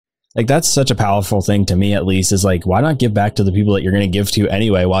such a powerful thing to me, at least, is like, why not give back to the people that you're going to give to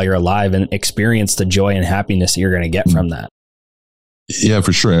anyway while you're alive and experience the joy and happiness that you're going to get from that? Yeah,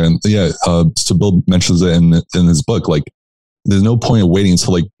 for sure. And so Bill mentions it in his book, like, there's no point of waiting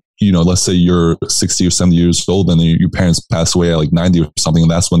until like, let's say you're 60 or 70 years old and then your parents pass away at like 90 or something.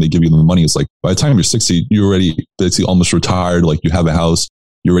 And that's when they give you the money. It's like, by the time you're 60, you're already basically almost retired. Like, you have a house,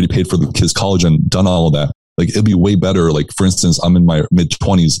 you already paid for the kids' college and done all of that. Like, it'd be way better. Like, for instance, I'm in my mid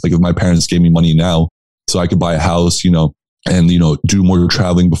 20s. Like, if my parents gave me money now, so I could buy a house, and, do more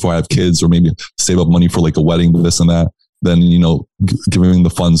traveling before I have kids, or maybe save up money for like a wedding, this and that, then, giving the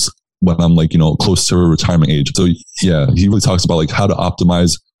funds when I'm like, close to retirement age. So yeah, he really talks about like how to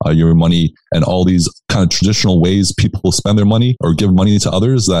optimize your money and all these kind of traditional ways people spend their money or give money to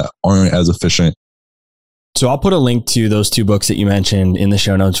others that aren't as efficient. So I'll put a link to those two books that you mentioned in the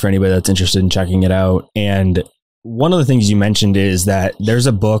show notes for anybody that's interested in checking it out. And one of the things you mentioned is that there's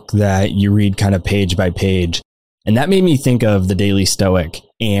a book that you read kind of page by page. And that made me think of the Daily Stoic.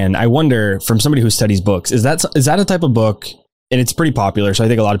 And I wonder, from somebody who studies books, is that a type of book? And it's pretty popular, so I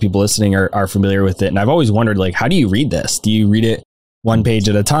think a lot of people listening are familiar with it. And I've always wondered, like, how do you read this? Do you read it one page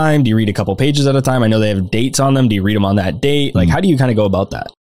at a time? Do you read a couple pages at a time? I know they have dates on them. Do you read them on that date? Like, how do you kind of go about that?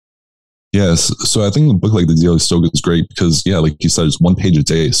 Yes. So I think a book like the Daily Stoic is great because, yeah, like you said, it's one page a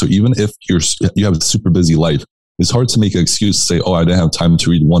day. So even if you have a super busy life, it's hard to make an excuse to say, oh, I didn't have time to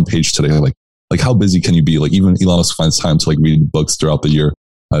read one page today. Like how busy can you be? Like, even Elon Musk finds time to like read books throughout the year.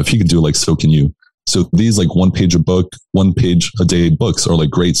 If he could do it, like, so can you. So these like one page a day books are like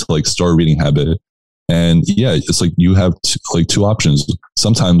great to like start a reading habit. And yeah, it's like you have two options.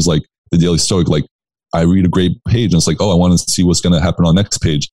 Sometimes like the Daily Stoic, like I read a great page and it's like, oh, I want to see what's going to happen on the next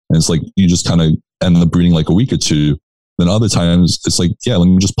page. And it's like, you just kind of end up reading like a week or two. Then other times it's like, yeah, let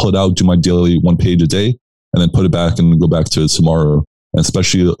me just pull it out, do my daily one page a day, and then put it back and go back to it tomorrow. And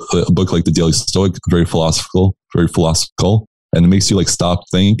especially a book like the Daily Stoic, very philosophical. And it makes you like stop,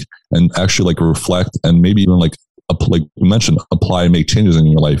 think, and actually like reflect, and maybe even like we mentioned, apply and make changes in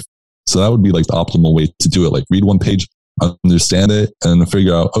your life. So that would be like the optimal way to do it. Like read one page, understand it, and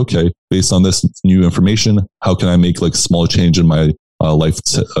figure out, okay, based on this new information, how can I make like small change in my life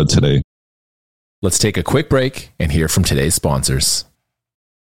today? Let's take a quick break and hear from today's sponsors.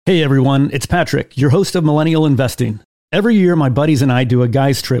 Hey everyone, it's Patrick, your host of Millennial Investing. Every year, my buddies and I do a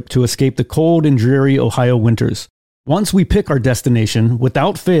guy's trip to escape the cold and dreary Ohio winters. Once we pick our destination,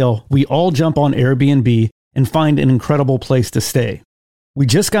 without fail, we all jump on Airbnb and find an incredible place to stay. We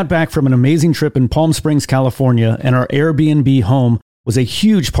just got back from an amazing trip in Palm Springs, California, and our Airbnb home was a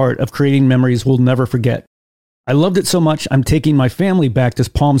huge part of creating memories we'll never forget. I loved it so much, I'm taking my family back to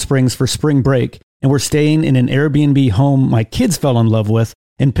Palm Springs for spring break, and we're staying in an Airbnb home my kids fell in love with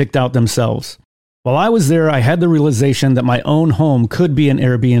and picked out themselves. While I was there, I had the realization that my own home could be an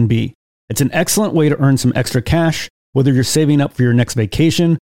Airbnb. It's an excellent way to earn some extra cash, whether you're saving up for your next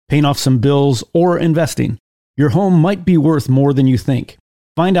vacation, paying off some bills, or investing. Your home might be worth more than you think.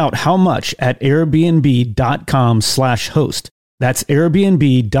 Find out how much at airbnb.com/host. That's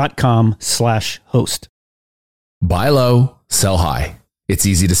airbnb.com/host. Buy low, sell high. It's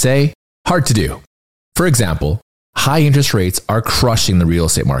easy to say, hard to do. For example, high interest rates are crushing the real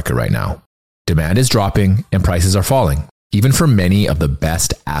estate market right now. Demand is dropping and prices are falling, even for many of the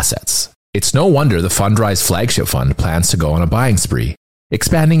best assets. It's no wonder the Fundrise flagship fund plans to go on a buying spree,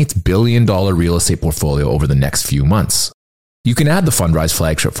 expanding its billion-dollar real estate portfolio over the next few months. You can add the Fundrise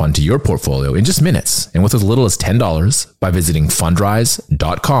flagship fund to your portfolio in just minutes and with as little as $10 by visiting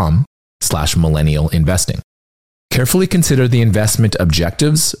fundrise.com/millennial investing. Carefully consider the investment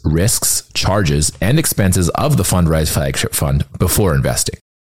objectives, risks, charges, and expenses of the Fundrise flagship fund before investing.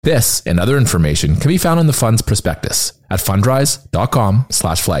 This and other information can be found in the fund's prospectus at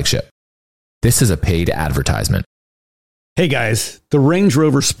fundrise.com/flagship. This is a paid advertisement. Hey guys, the Range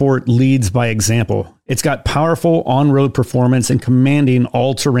Rover Sport leads by example. It's got powerful on-road performance and commanding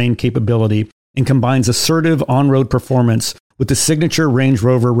all-terrain capability, and combines assertive on-road performance with the signature Range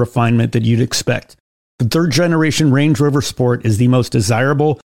Rover refinement that you'd expect. The third-generation Range Rover Sport is the most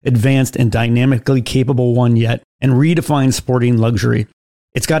desirable, advanced, and dynamically capable one yet, and redefines sporting luxury.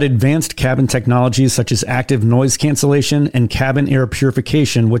 It's got advanced cabin technologies such as active noise cancellation and cabin air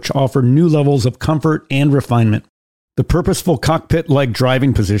purification, which offer new levels of comfort and refinement. The purposeful cockpit-like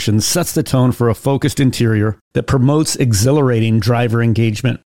driving position sets the tone for a focused interior that promotes exhilarating driver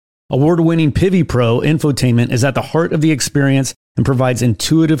engagement. Award-winning Pivi Pro infotainment is at the heart of the experience and provides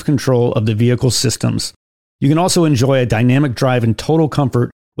intuitive control of the vehicle systems. You can also enjoy a dynamic drive in total comfort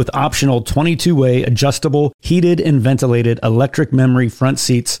with optional 22-way adjustable, heated and ventilated electric memory front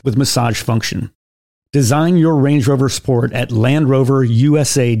seats with massage function. Design your Range Rover Sport at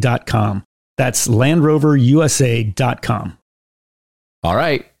LandRoverUSA.com. That's LandRoverUSA.com. All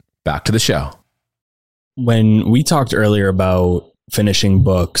right, back to the show. When we talked earlier about finishing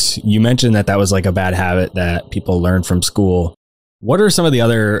books, you mentioned that was like a bad habit that people learn from school. What are some of the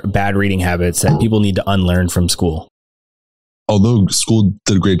other bad reading habits that people need to unlearn from school? Although school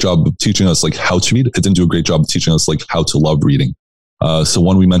did a great job of teaching us like how to read, it didn't do a great job of teaching us like how to love reading. So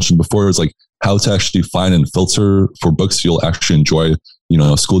one we mentioned before is like how to actually find and filter for books you'll actually enjoy. You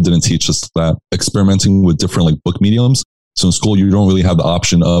know, school didn't teach us that. Experimenting with different like book mediums. So in school, you don't really have the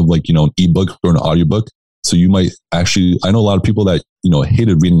option of like, you know, an ebook or an audiobook. So you might actually, I know a lot of people that, you know,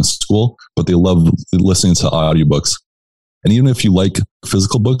 hated reading in school, but they love listening to audiobooks. And even if you like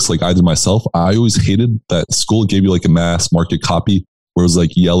physical books, like I did myself, I always hated that school gave you like a mass market copy where it was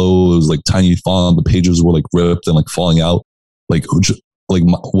like yellow, it was like tiny font, the pages were like ripped and like falling out. Like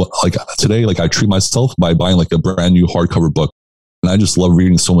today, like I treat myself by buying like a brand new hardcover book. And I just love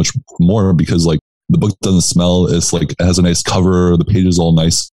reading so much more because like the book doesn't smell. It's like, it has a nice cover. The page is all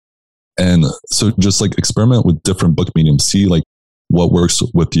nice. And so just like experiment with different book mediums, see like what works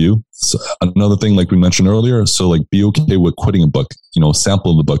with you. So another thing, like we mentioned earlier, so like be okay with quitting a book, you know,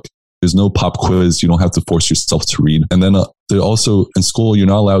 sample the book. There's no pop quiz. You don't have to force yourself to read. And then they're also in school, you're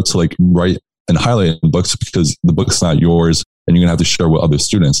not allowed to like write and highlight in books because the book's not yours and you're going to have to share with other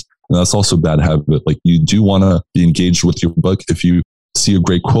students. And that's also a bad habit. Like you do want to be engaged with your book. If you see a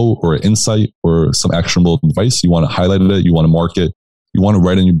great quote or an insight or some actionable advice, you want to highlight it, you want to mark it, you want to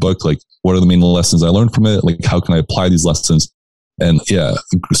write in your book, like, what are the main lessons I learned from it? Like, how can I apply these lessons? And yeah,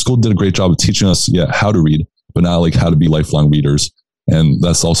 school did a great job of teaching us, how to read, but not like how to be lifelong readers. And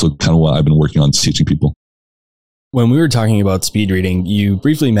that's also kind of what I've been working on teaching people. When we were talking about speed reading, you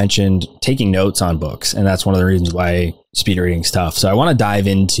briefly mentioned taking notes on books, and that's one of the reasons why speed reading is tough. So I want to dive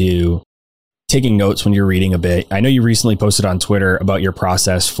into taking notes when you're reading a bit. I know you recently posted on Twitter about your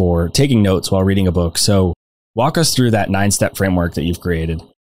process for taking notes while reading a book. So walk us through that 9-step framework that you've created.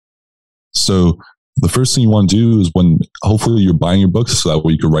 So the first thing you want to do is when hopefully you're buying your books, so that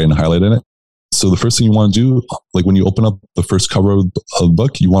way you can write and highlight in it. So the first thing you want to do, like when you open up the first cover of the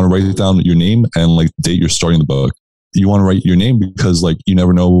book, you want to write down your name and like date you're starting the book. You want to write your name because like you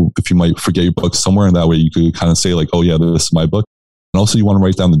never know if you might forget your book somewhere, and that way you could kind of say like, oh yeah, this is my book. And also you want to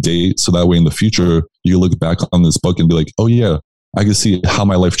write down the date, so that way in the future you look back on this book and be like, oh yeah, I can see how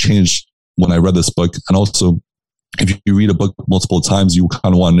my life changed when I read this book. And also if you read a book multiple times, you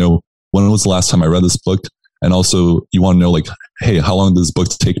kind of want to know, when was the last time I read this book? And also you want to know like, hey, how long does this book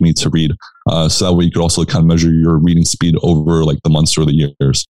take me to read? So that way you could also kind of measure your reading speed over like the months or the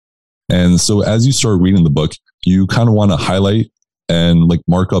years. And so as you start reading the book, you kind of want to highlight and like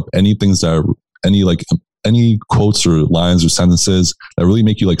mark up any things that are any quotes or lines or sentences that really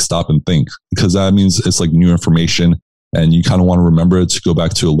make you like stop and think, because that means it's like new information and you kind of want to remember it to go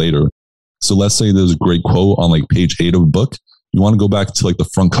back to it later. So let's say there's a great quote on like page 8 of a book. You want to go back to like the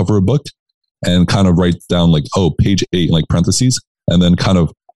front cover of a book and kind of write down like, oh, page 8 in like parentheses, and then kind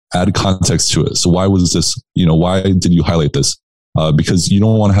of add context to it. So why was this, why did you highlight this? Because you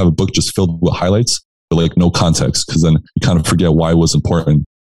don't want to have a book just filled with highlights, but like no context, because then you kind of forget why it was important.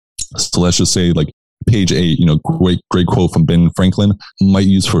 So let's just say like page 8, great quote from Ben Franklin, might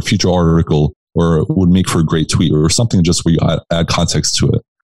use for a future article or would make for a great tweet or something, just where you add context to it.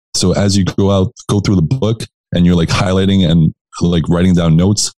 So as you go through the book and you're like highlighting and like writing down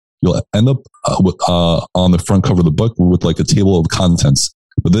notes, you'll end up on the front cover of the book with like a table of contents.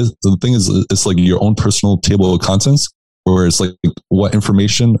 But the thing is, it's like your own personal table of contents, where it's like what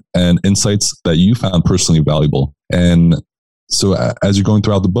information and insights that you found personally valuable. And so as you're going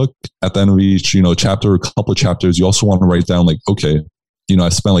throughout the book, at the end of each, chapter or a couple of chapters, you also want to write down like, okay, I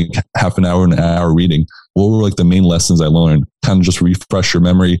spent like half an hour reading. What were like the main lessons I learned? Kind of just refresh your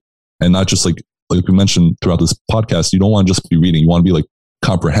memory, and not just like we mentioned throughout this podcast, you don't want to just be reading. You want to be like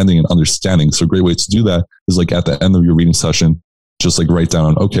comprehending and understanding. So a great way to do that is like at the end of your reading session, just like write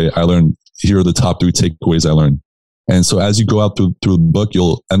down, okay, here are the top 3 takeaways I learned. And so as you go out through the book,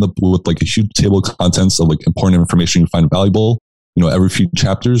 you'll end up with like a huge table of contents of like important information you find valuable. Every few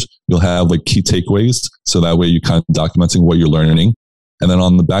chapters, you'll have like key takeaways. So that way you're kind of documenting what you're learning. And then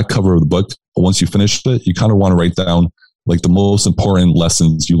on the back cover of the book, once you finish it, you kind of want to write down like the most important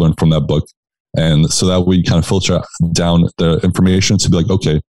lessons you learned from that book. And so that way you kind of filter down the information to be like,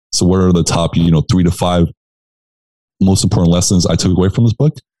 okay, so what are the top, 3 to 5 most important lessons I took away from this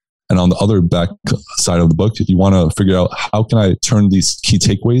book? And on the other back side of the book, you want to figure out, how can I turn these key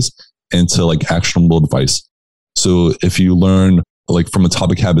takeaways into like actionable advice? So if you learn like from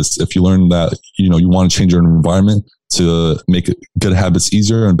Atomic Habits, if you learn that, you want to change your environment to make good habits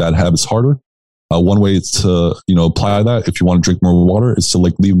easier and bad habits harder, one way to, apply that, if you want to drink more water, is to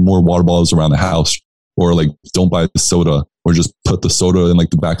like leave more water bottles around the house, or like don't buy the soda, or just put the soda in like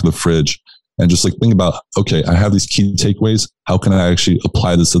the back of the fridge. And just like think about, okay, I have these key takeaways. How can I actually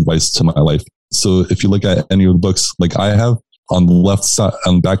apply this advice to my life? So if you look at any of the books like I have, on the left side,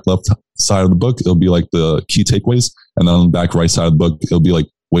 on the back left side of the book, it'll be like the key takeaways. And then on the back right side of the book, it'll be like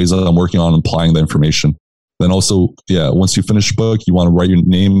ways that I'm working on applying the information. Then also, once you finish the book, you want to write your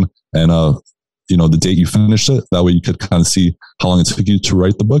name and, the date you finished it. That way you could kind of see how long it took you to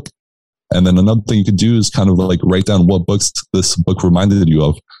write the book. And then another thing you could do is kind of like write down what books this book reminded you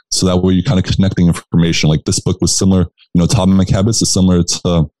of. So that way you're kind of connecting information. Like this book was similar, Atomic Habits is similar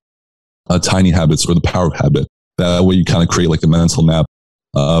to Tiny Habits or The Power of Habit. That way you kind of create like a mental map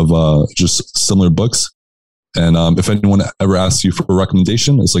of just similar books. And if anyone ever asks you for a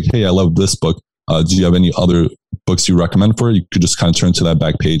recommendation, it's like, hey, I love this book. Do you have any other books you recommend for it? You could just kind of turn to that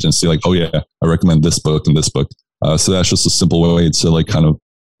back page and say like, oh yeah, I recommend this book and this book. So that's just a simple way to like kind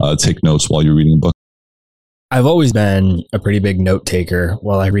of take notes while you're reading a book. I've always been a pretty big note taker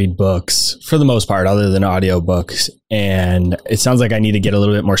while I read books, for the most part, other than audiobooks. And it sounds like I need to get a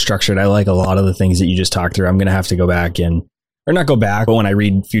little bit more structured. I like a lot of the things that you just talked through. I'm going to have to go back or not go back, but when I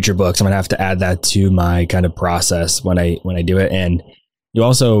read future books, I'm going to have to add that to my kind of process when I do it. And you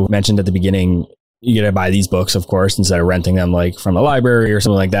also mentioned at the beginning, you got to buy these books, of course, instead of renting them like from a library or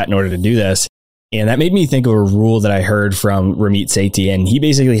something like that in order to do this. And that made me think of a rule that I heard from Ramit Sethi. And he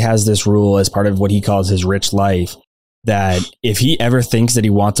basically has this rule as part of what he calls his rich life. that if he ever thinks that he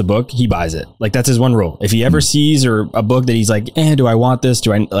wants a book, he buys it. Like that's his one rule. If he ever sees or a book that he's like, do I want this?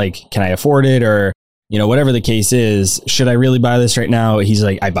 Do I like, can I afford it? Or, whatever the case is, should I really buy this right now? He's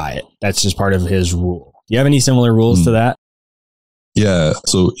like, I buy it. That's just part of his rule. Do you have any similar rules to that? Yeah.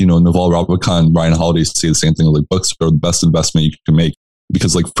 So, Naval Ravikant, Ryan Holiday say the same thing. Like books are the best investment you can make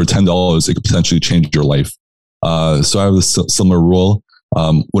because like for $10, it could potentially change your life. So I have a similar rule.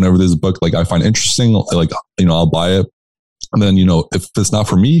 Whenever there's a book like I find interesting, like, I'll buy it. And then, if it's not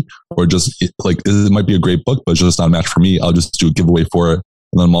for me or just like, it might be a great book, but it's just not a match for me, I'll just do a giveaway for it.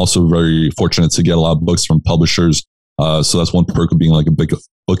 And then I'm also very fortunate to get a lot of books from publishers. So that's one perk of being like a big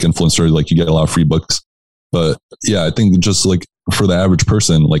book influencer. Like you get a lot of free books. But yeah, I think just like for the average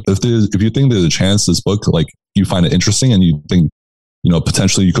person, like if you think there's a chance this book, like you find it interesting and you think,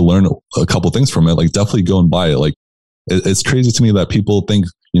 potentially you could learn a couple things from it, like definitely go and buy it. Like it's crazy to me that people think,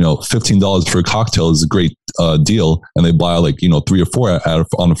 $15 for a cocktail is a great deal. And they buy like, 3 or 4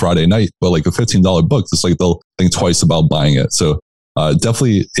 on a Friday night, but like a $15 book, it's like they'll think twice about buying it. So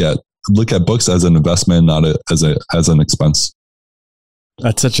definitely, yeah, look at books as an investment, not as an expense.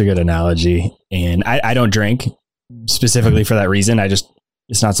 That's such a good analogy. And I don't drink specifically for that reason.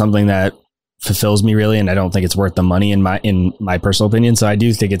 It's not something that fulfills me really. And I don't think it's worth the money in my personal opinion. So I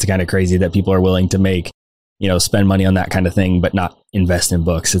do think it's kind of crazy that people are willing to make, spend money on that kind of thing, but not invest in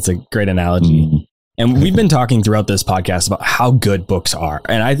books. It's a great analogy. Mm-hmm. And we've been talking throughout this podcast about how good books are.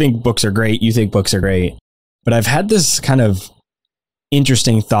 And I think books are great. You think books are great, but I've had this kind of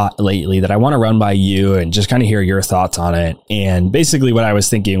interesting thought lately that I want to run by you and just kind of hear your thoughts on it. And basically what I was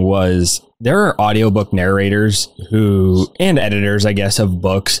thinking was there are audiobook narrators and editors, I guess, of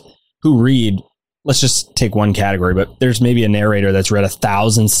books who read, let's just take one category, but there's maybe a narrator that's read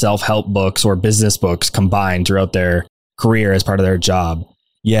 1,000 self-help books or business books combined throughout their career as part of their job.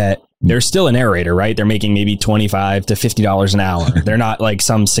 Yet they're still a narrator, right? They're making maybe $25 to $50 an hour. They're not like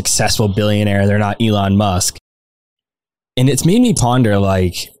some successful billionaire. They're not Elon Musk. And it's made me ponder,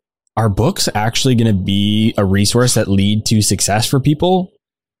 like, are books actually going to be a resource that lead to success for people?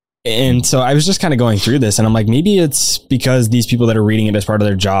 And so I was just kind of going through this and I'm like, maybe it's because these people that are reading it as part of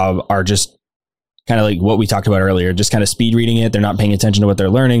their job are just kind of like what we talked about earlier, just kind of speed reading it. They're not paying attention to what they're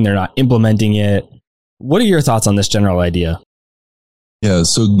learning. They're not implementing it. What are your thoughts on this general idea? Yeah.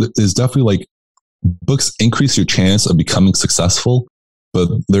 So there's definitely like books increase your chance of becoming successful, but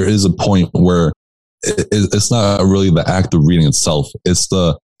there is a point where it's not really the act of reading itself. It's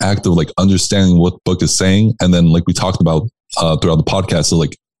the act of like understanding what the book is saying. And then like we talked about throughout the podcast, so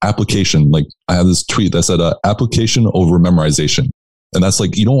like application. Like I have this tweet that said application over memorization. And that's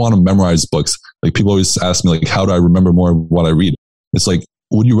like, you don't want to memorize books. Like people always ask me like, how do I remember more of what I read? It's like,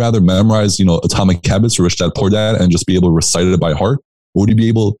 would you rather memorize, Atomic Habits or Rich Dad Poor Dad and just be able to recite it by heart? Or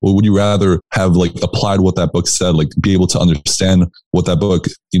would you rather have like applied what that book said, like be able to understand what that book,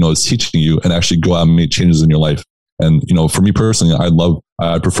 is teaching you and actually go out and make changes in your life? And, for me personally,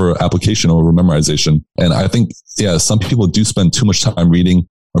 I prefer application over memorization. And I think, yeah, some people do spend too much time reading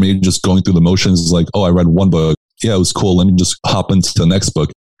or maybe just going through the motions. Like, oh, I read one book. Yeah, it was cool. Let me just hop into the next book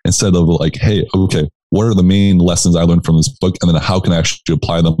instead of like, hey, okay, what are the main lessons I learned from this book? And then how can I actually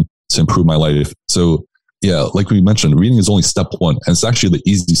apply them to improve my life? So yeah, like we mentioned, reading is only step one. And it's actually the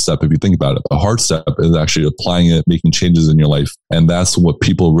easy step if you think about it. The hard step is actually applying it, making changes in your life. And that's what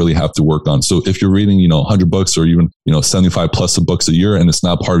people really have to work on. So if you're reading, 100 books or even, 75 plus of books a year and it's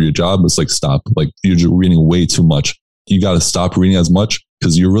not part of your job, it's like, stop. Like you're just reading way too much. You got to stop reading as much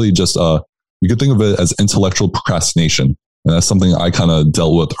because you're really just, you could think of it as intellectual procrastination. And that's something I kind of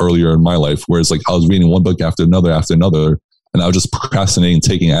dealt with earlier in my life, where it's like I was reading one book after another, and I was just procrastinating,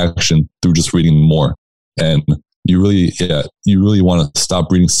 taking action through just reading more. And you really want to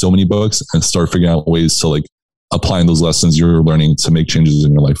stop reading so many books and start figuring out ways to like applying those lessons you're learning to make changes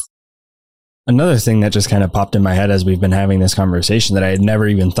in your life. Another thing that just kind of popped in my head as we've been having this conversation that I had never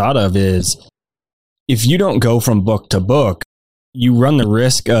even thought of is if you don't go from book to book, you run the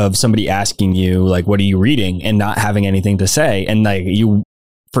risk of somebody asking you, like, what are you reading? And not having anything to say. And like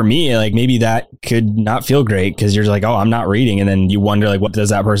for me, like maybe that could not feel great because you're like, oh, I'm not reading. And then you wonder, like, what does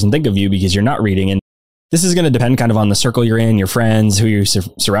that person think of you because you're not reading? And this is going to depend kind of on the circle you're in, your friends, who you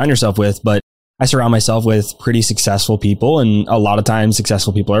surround yourself with. But I surround myself with pretty successful people. And a lot of times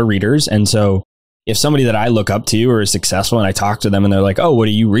successful people are readers. And so if somebody that I look up to or is successful and I talk to them and they're like, oh, what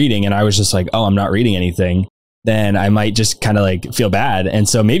are you reading? And I was just like, oh, I'm not reading anything. Then I might just kind of like feel bad. And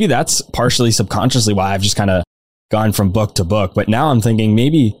so maybe that's partially subconsciously why I've just kind of gone from book to book. But now I'm thinking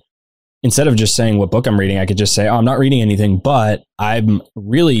maybe instead of just saying what book I'm reading, I could just say, oh, I'm not reading anything, but I'm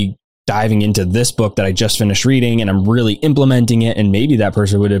really diving into this book that I just finished reading and I'm really implementing it. And maybe that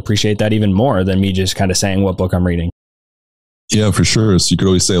person would appreciate that even more than me just kind of saying what book I'm reading. Yeah, for sure. So you could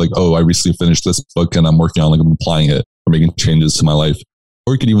always say like, oh, I recently finished this book and I'm working on like applying it or making changes to my life.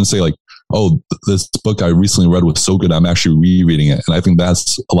 Or you could even say like, oh, this book I recently read was so good, I'm actually rereading it. And I think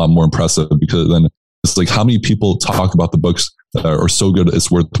that's a lot more impressive, because then it's like, how many people talk about the books that are so good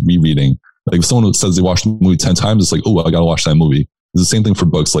it's worth rereading? Like if someone says they watched the movie 10 times, it's like, oh, I got to watch that movie. It's the same thing for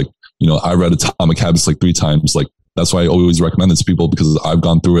books. Like, you know, I read Atomic Habits like 3 times. Like that's why I always recommend it to people, because I've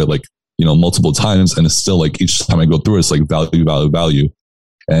gone through it like, you know, multiple times, and it's still like each time I go through it, it's like value.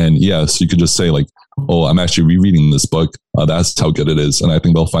 And yeah, so you could just say like, oh, I'm actually rereading this book. That's how good it is. And I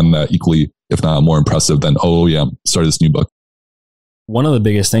think they'll find that equally, if not more impressive than, oh yeah, start this new book. One of the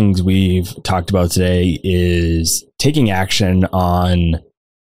biggest things we've talked about today is taking action on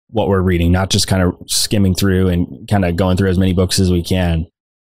what we're reading, not just kind of skimming through and kind of going through as many books as we can.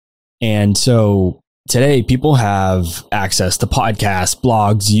 And so today, people have access to podcasts,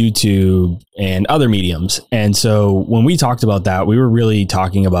 blogs, YouTube, and other mediums. And so when we talked about that, we were really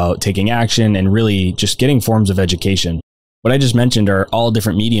talking about taking action and really just getting forms of education. What I just mentioned are all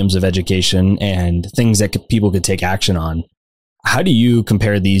different mediums of education and things that people could take action on. How do you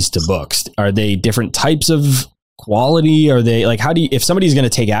compare these to books? Are they different types of quality? Are they like, if somebody's going to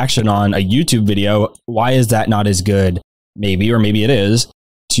take action on a YouTube video, why is that not as good? Maybe, or maybe it is,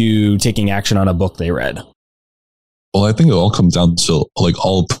 to taking action on a book they read? Well, I think it all comes down to like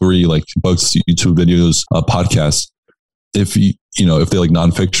all 3, like books, YouTube videos, podcasts. If if they like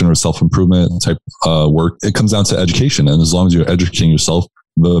nonfiction or self-improvement type work, it comes down to education. And as long as you're educating yourself,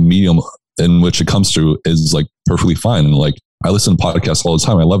 the medium in which it comes through is like perfectly fine. And like, I listen to podcasts all the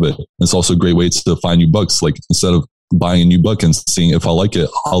time. I love it. It's also a great way to find new books. Like instead of buying a new book and seeing if I like it,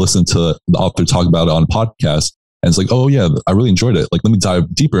 I'll listen to the author talk about it on a podcast. And it's like, oh yeah, I really enjoyed it. Like, let me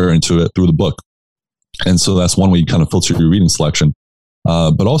dive deeper into it through the book. And so that's one way you kind of filter your reading selection.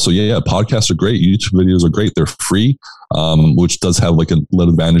 But also, yeah, podcasts are great. YouTube videos are great. They're free, which does have like a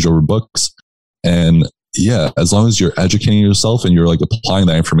little advantage over books. And yeah, as long as you're educating yourself and you're like applying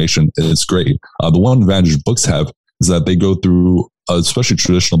that information, it's great. The one advantage books have is that they go through, especially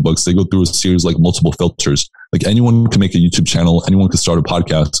traditional books, they go through a series like multiple filters. Like anyone can make a YouTube channel, anyone can start a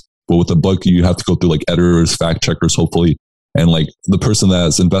podcast. But with a book, you have to go through like editors, fact checkers, hopefully. And like the person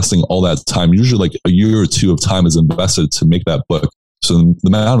that's investing all that time, usually like a year or 2 of time is invested to make that book. So the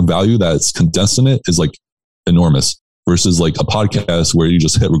amount of value that's condensed in it is like enormous, versus like a podcast where you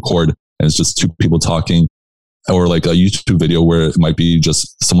just hit record and it's just 2 people talking, or like a YouTube video where it might be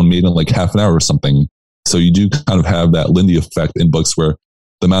just someone made in like half an hour or something. So you do kind of have that Lindy effect in books where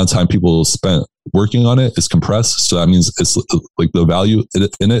the amount of time people spent working on it is compressed. So that means it's like the value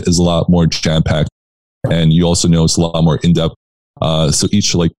in it is a lot more jam-packed. And you also know it's a lot more in-depth. So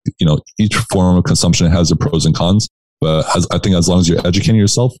each form of consumption has their pros and cons. But I think as long as you're educating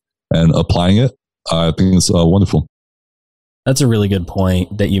yourself and applying it, I think it's wonderful. That's a really good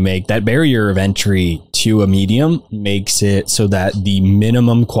point that you make. That barrier of entry to a medium makes it so that the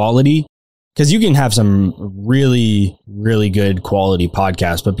minimum quality, because you can have some really, really good quality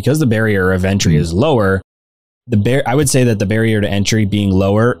podcasts, but because the barrier of entry is lower, I would say that the barrier to entry being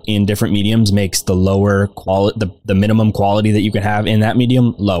lower in different mediums makes the lower quality, the minimum quality that you can have in that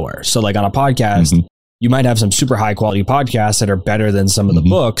medium lower. So like on a podcast, you might have some super high quality podcasts that are better than some of the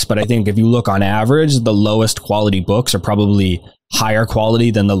books. But I think if you look on average, the lowest quality books are probably higher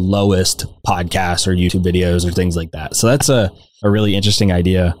quality than the lowest podcasts or YouTube videos or things like that. So that's a really interesting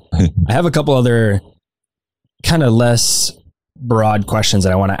idea. I have a couple other kind of less broad questions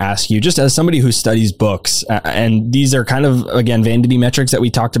that I want to ask you, just as somebody who studies books. And these are kind of, again, vanity metrics that we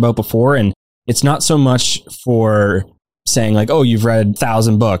talked about before. And it's not so much for saying like, oh, you've read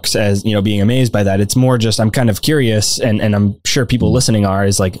 1,000 books as, being amazed by that. It's more just, I'm kind of curious. And I'm sure people listening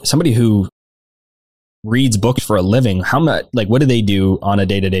is like somebody who reads books for a living. How much, like, what do they do on a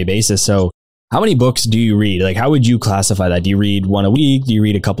day-to-day basis? So how many books do you read? Like, how would you classify that? Do you read one a week? Do you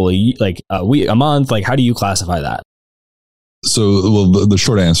read a couple of, like a week, a month? Like, how do you classify that? So, well, the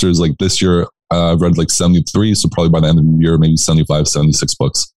short answer is like this year, I've read like 73. So probably by the end of the year, maybe 75, 76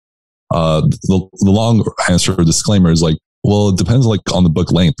 books. The long answer or disclaimer is like, well, it depends like on the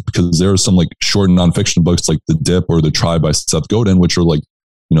book length, because there are some like short nonfiction books like The Dip or The Tribe by Seth Godin, which are like,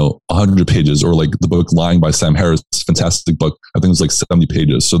 100 pages, or like the book Lying by Sam Harris, fantastic book. I think it's like 70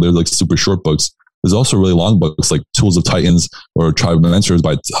 pages. So they're like super short books. There's also really long books like Tools of Titans or Tribe of Mentors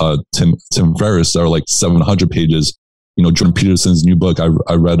by Tim Ferriss that are like 700 pages. Jordan Peterson's new book, I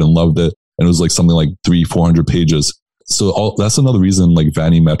read and loved it. And it was like something like 300-400 pages. So that's another reason like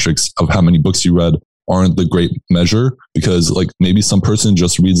vanity metrics of how many books you read aren't the great measure, because like maybe some person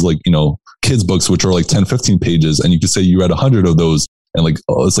just reads like, kids books, which are like 10-15 pages. And you could say you read 100 of those And like,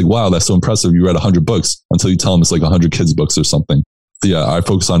 oh, it's like, wow, that's so impressive. You read 100 books until you tell them it's like 100 kids' books or something. Yeah, I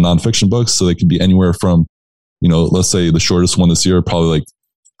focus on nonfiction books. So they can be anywhere from, let's say the shortest one this year, probably like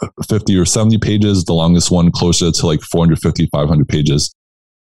 50 or 70 pages. The longest one closer to like 450, 500 pages.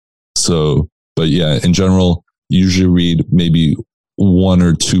 So, but yeah, in general, usually read maybe 1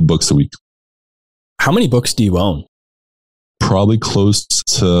 or 2 books a week. How many books do you own? Probably close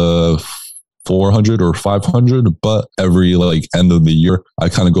to 400 or 500, but every like end of the year, I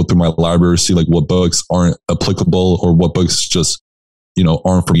kind of go through my library, see like what books aren't applicable or what books just,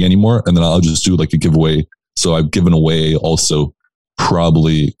 aren't for me anymore. And then I'll just do like a giveaway. So I've given away also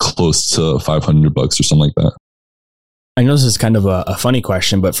probably close to 500 books or something like that. I know this is kind of a funny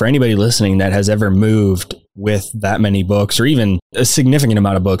question, but for anybody listening that has ever moved with that many books or even a significant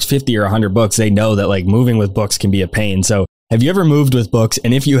amount of books, 50 or 100 books, they know that like moving with books can be a pain. So have you ever moved with books?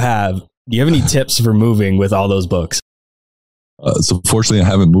 And if you have, do you have any tips for moving with all those books? So fortunately, I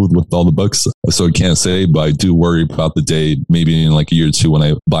haven't moved with all the books, so I can't say, but I do worry about the day, maybe in like a year or two when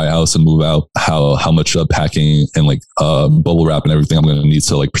I buy a house and move out, how much packing and like bubble wrap and everything I'm going to need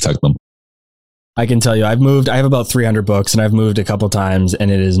to like protect them. I can tell you, I have about 300 books and I've moved a couple times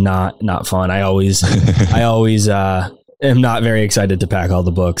and it is not fun. I always am not very excited to pack all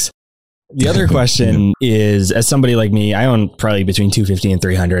the books. The other question is, as somebody like me, I own probably between 250 and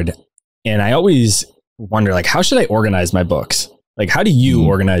 300. And I always wonder, like, how should I organize my books? Like, how do you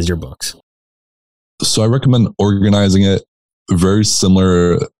organize your books? So I recommend organizing it very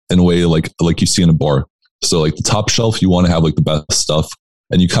similar in a way like you see in a bar. So like the top shelf, you want to have like the best stuff.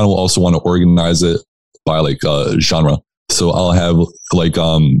 And you kind of also want to organize it by like genre. So I'll have like,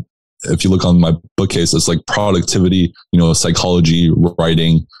 if you look on my bookcase, it's like productivity, psychology,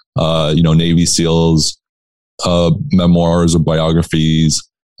 writing, Navy SEALs, memoirs or biographies,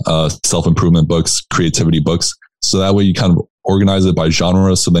 self-improvement books, creativity books. So that way you kind of organize it by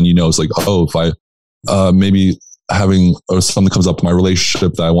genre. So then, it's like, oh, if I maybe having or something comes up in my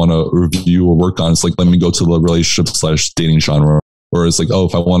relationship that I want to review or work on, it's like, let me go to the relationship/dating genre. Or it's like, oh,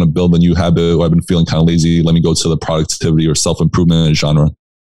 if I want to build a new habit or I've been feeling kind of lazy, let me go to the productivity or self-improvement genre.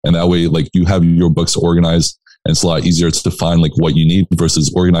 And that way, like you have your books organized and it's a lot easier to find like what you need versus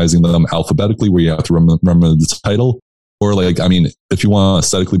organizing them alphabetically where you have to remember the title. Or like, I mean, if you want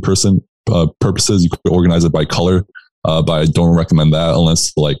aesthetically purposes, you could organize it by color. But I don't recommend that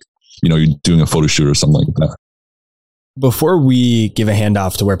unless like, you're doing a photo shoot or something like that. Before we give a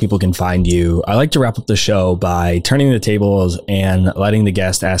handoff to where people can find you, I like to wrap up the show by turning the tables and letting the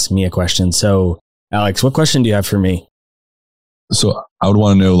guest ask me a question. So, Alex, what question do you have for me? So I would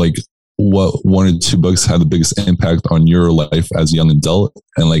want to know like what 1 or 2 books had the biggest impact on your life as a young adult,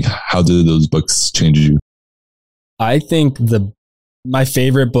 and like how did those books change you? I think my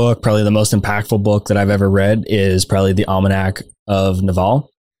favorite book, probably the most impactful book that I've ever read, is probably The Almanac of Naval.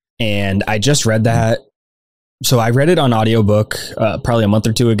 And I just read that. So I read it on audiobook probably a month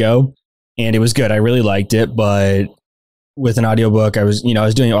or 2 ago, and it was good. I really liked it, but with an audiobook, I was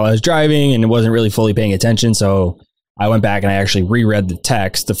doing it while I was driving and it wasn't really fully paying attention. So I went back and I actually reread the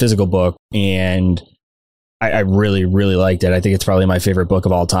text, the physical book, and I really, really liked it. I think it's probably my favorite book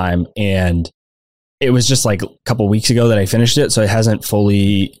of all time. And it was just like a couple weeks ago that I finished it. So I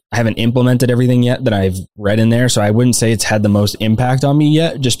haven't implemented everything yet that I've read in there. So I wouldn't say it's had the most impact on me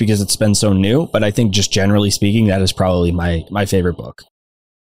yet, just because it's been so new. But I think just generally speaking, that is probably my favorite book.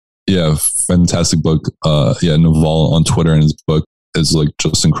 Yeah, fantastic book. Naval on Twitter and his book is like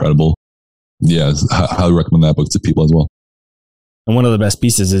just incredible. Yeah, I highly recommend that book to people as well. And one of the best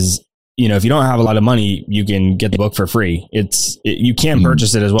pieces is, if you don't have a lot of money, you can get the book for free. You can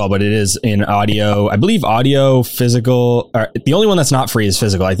purchase it as well, but it is in audio. I believe audio, physical. The only one that's not free is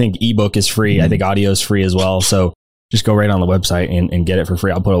physical. I think ebook is free. I think audio is free as well. So just go right on the website and get it for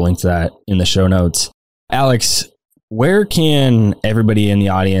free. I'll put a link to that in the show notes. Alex, where can everybody in the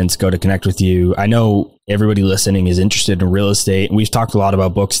audience go to connect with you? I know everybody listening is interested in real estate. We've talked a lot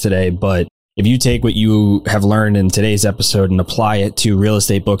about books today, but if you take what you have learned in today's episode and apply it to real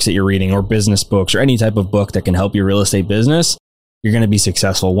estate books that you're reading or business books or any type of book that can help your real estate business, you're going to be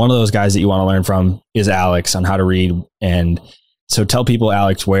successful. One of those guys that you want to learn from is Alex on how to read. And so tell people,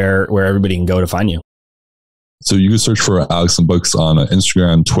 Alex, where everybody can go to find you. So you can search for Alex and Books on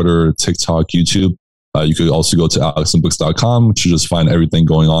Instagram, Twitter, TikTok, YouTube. You could also go to alexandbooks.com to just find everything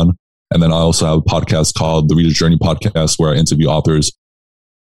going on. And then I also have a podcast called The Reader's Journey Podcast, where I interview authors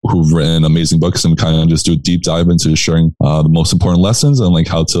who've written amazing books and kind of just do a deep dive into sharing the most important lessons and like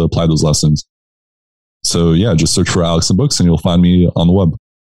how to apply those lessons. So yeah, just search for Alex and Books and you'll find me on the web.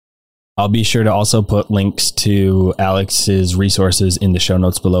 I'll be sure to also put links to Alex's resources in the show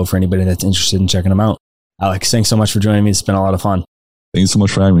notes below for anybody that's interested in checking them out. Alex, thanks so much for joining me. It's been a lot of fun. Thank you so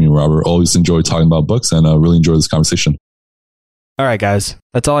much for having me, Robert. Always enjoy talking about books and really enjoy this conversation. All right, guys.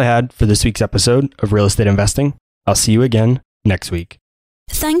 That's all I had for this week's episode of Real Estate Investing. I'll see you again next week.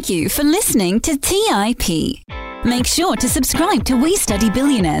 Thank you for listening to TIP. Make sure to subscribe to We Study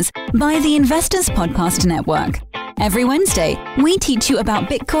Billionaires by the Investors Podcast Network. Every Wednesday, we teach you about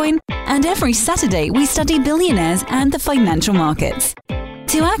Bitcoin, and every Saturday, we study billionaires and the financial markets.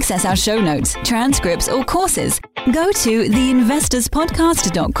 To access our show notes, transcripts, or courses, go to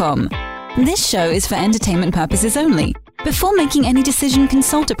theinvestorspodcast.com. This show is for entertainment purposes only. Before making any decision,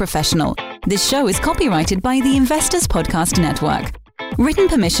 consult a professional. This show is copyrighted by the Investors Podcast Network. Written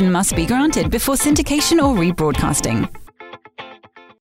permission must be granted before syndication or rebroadcasting.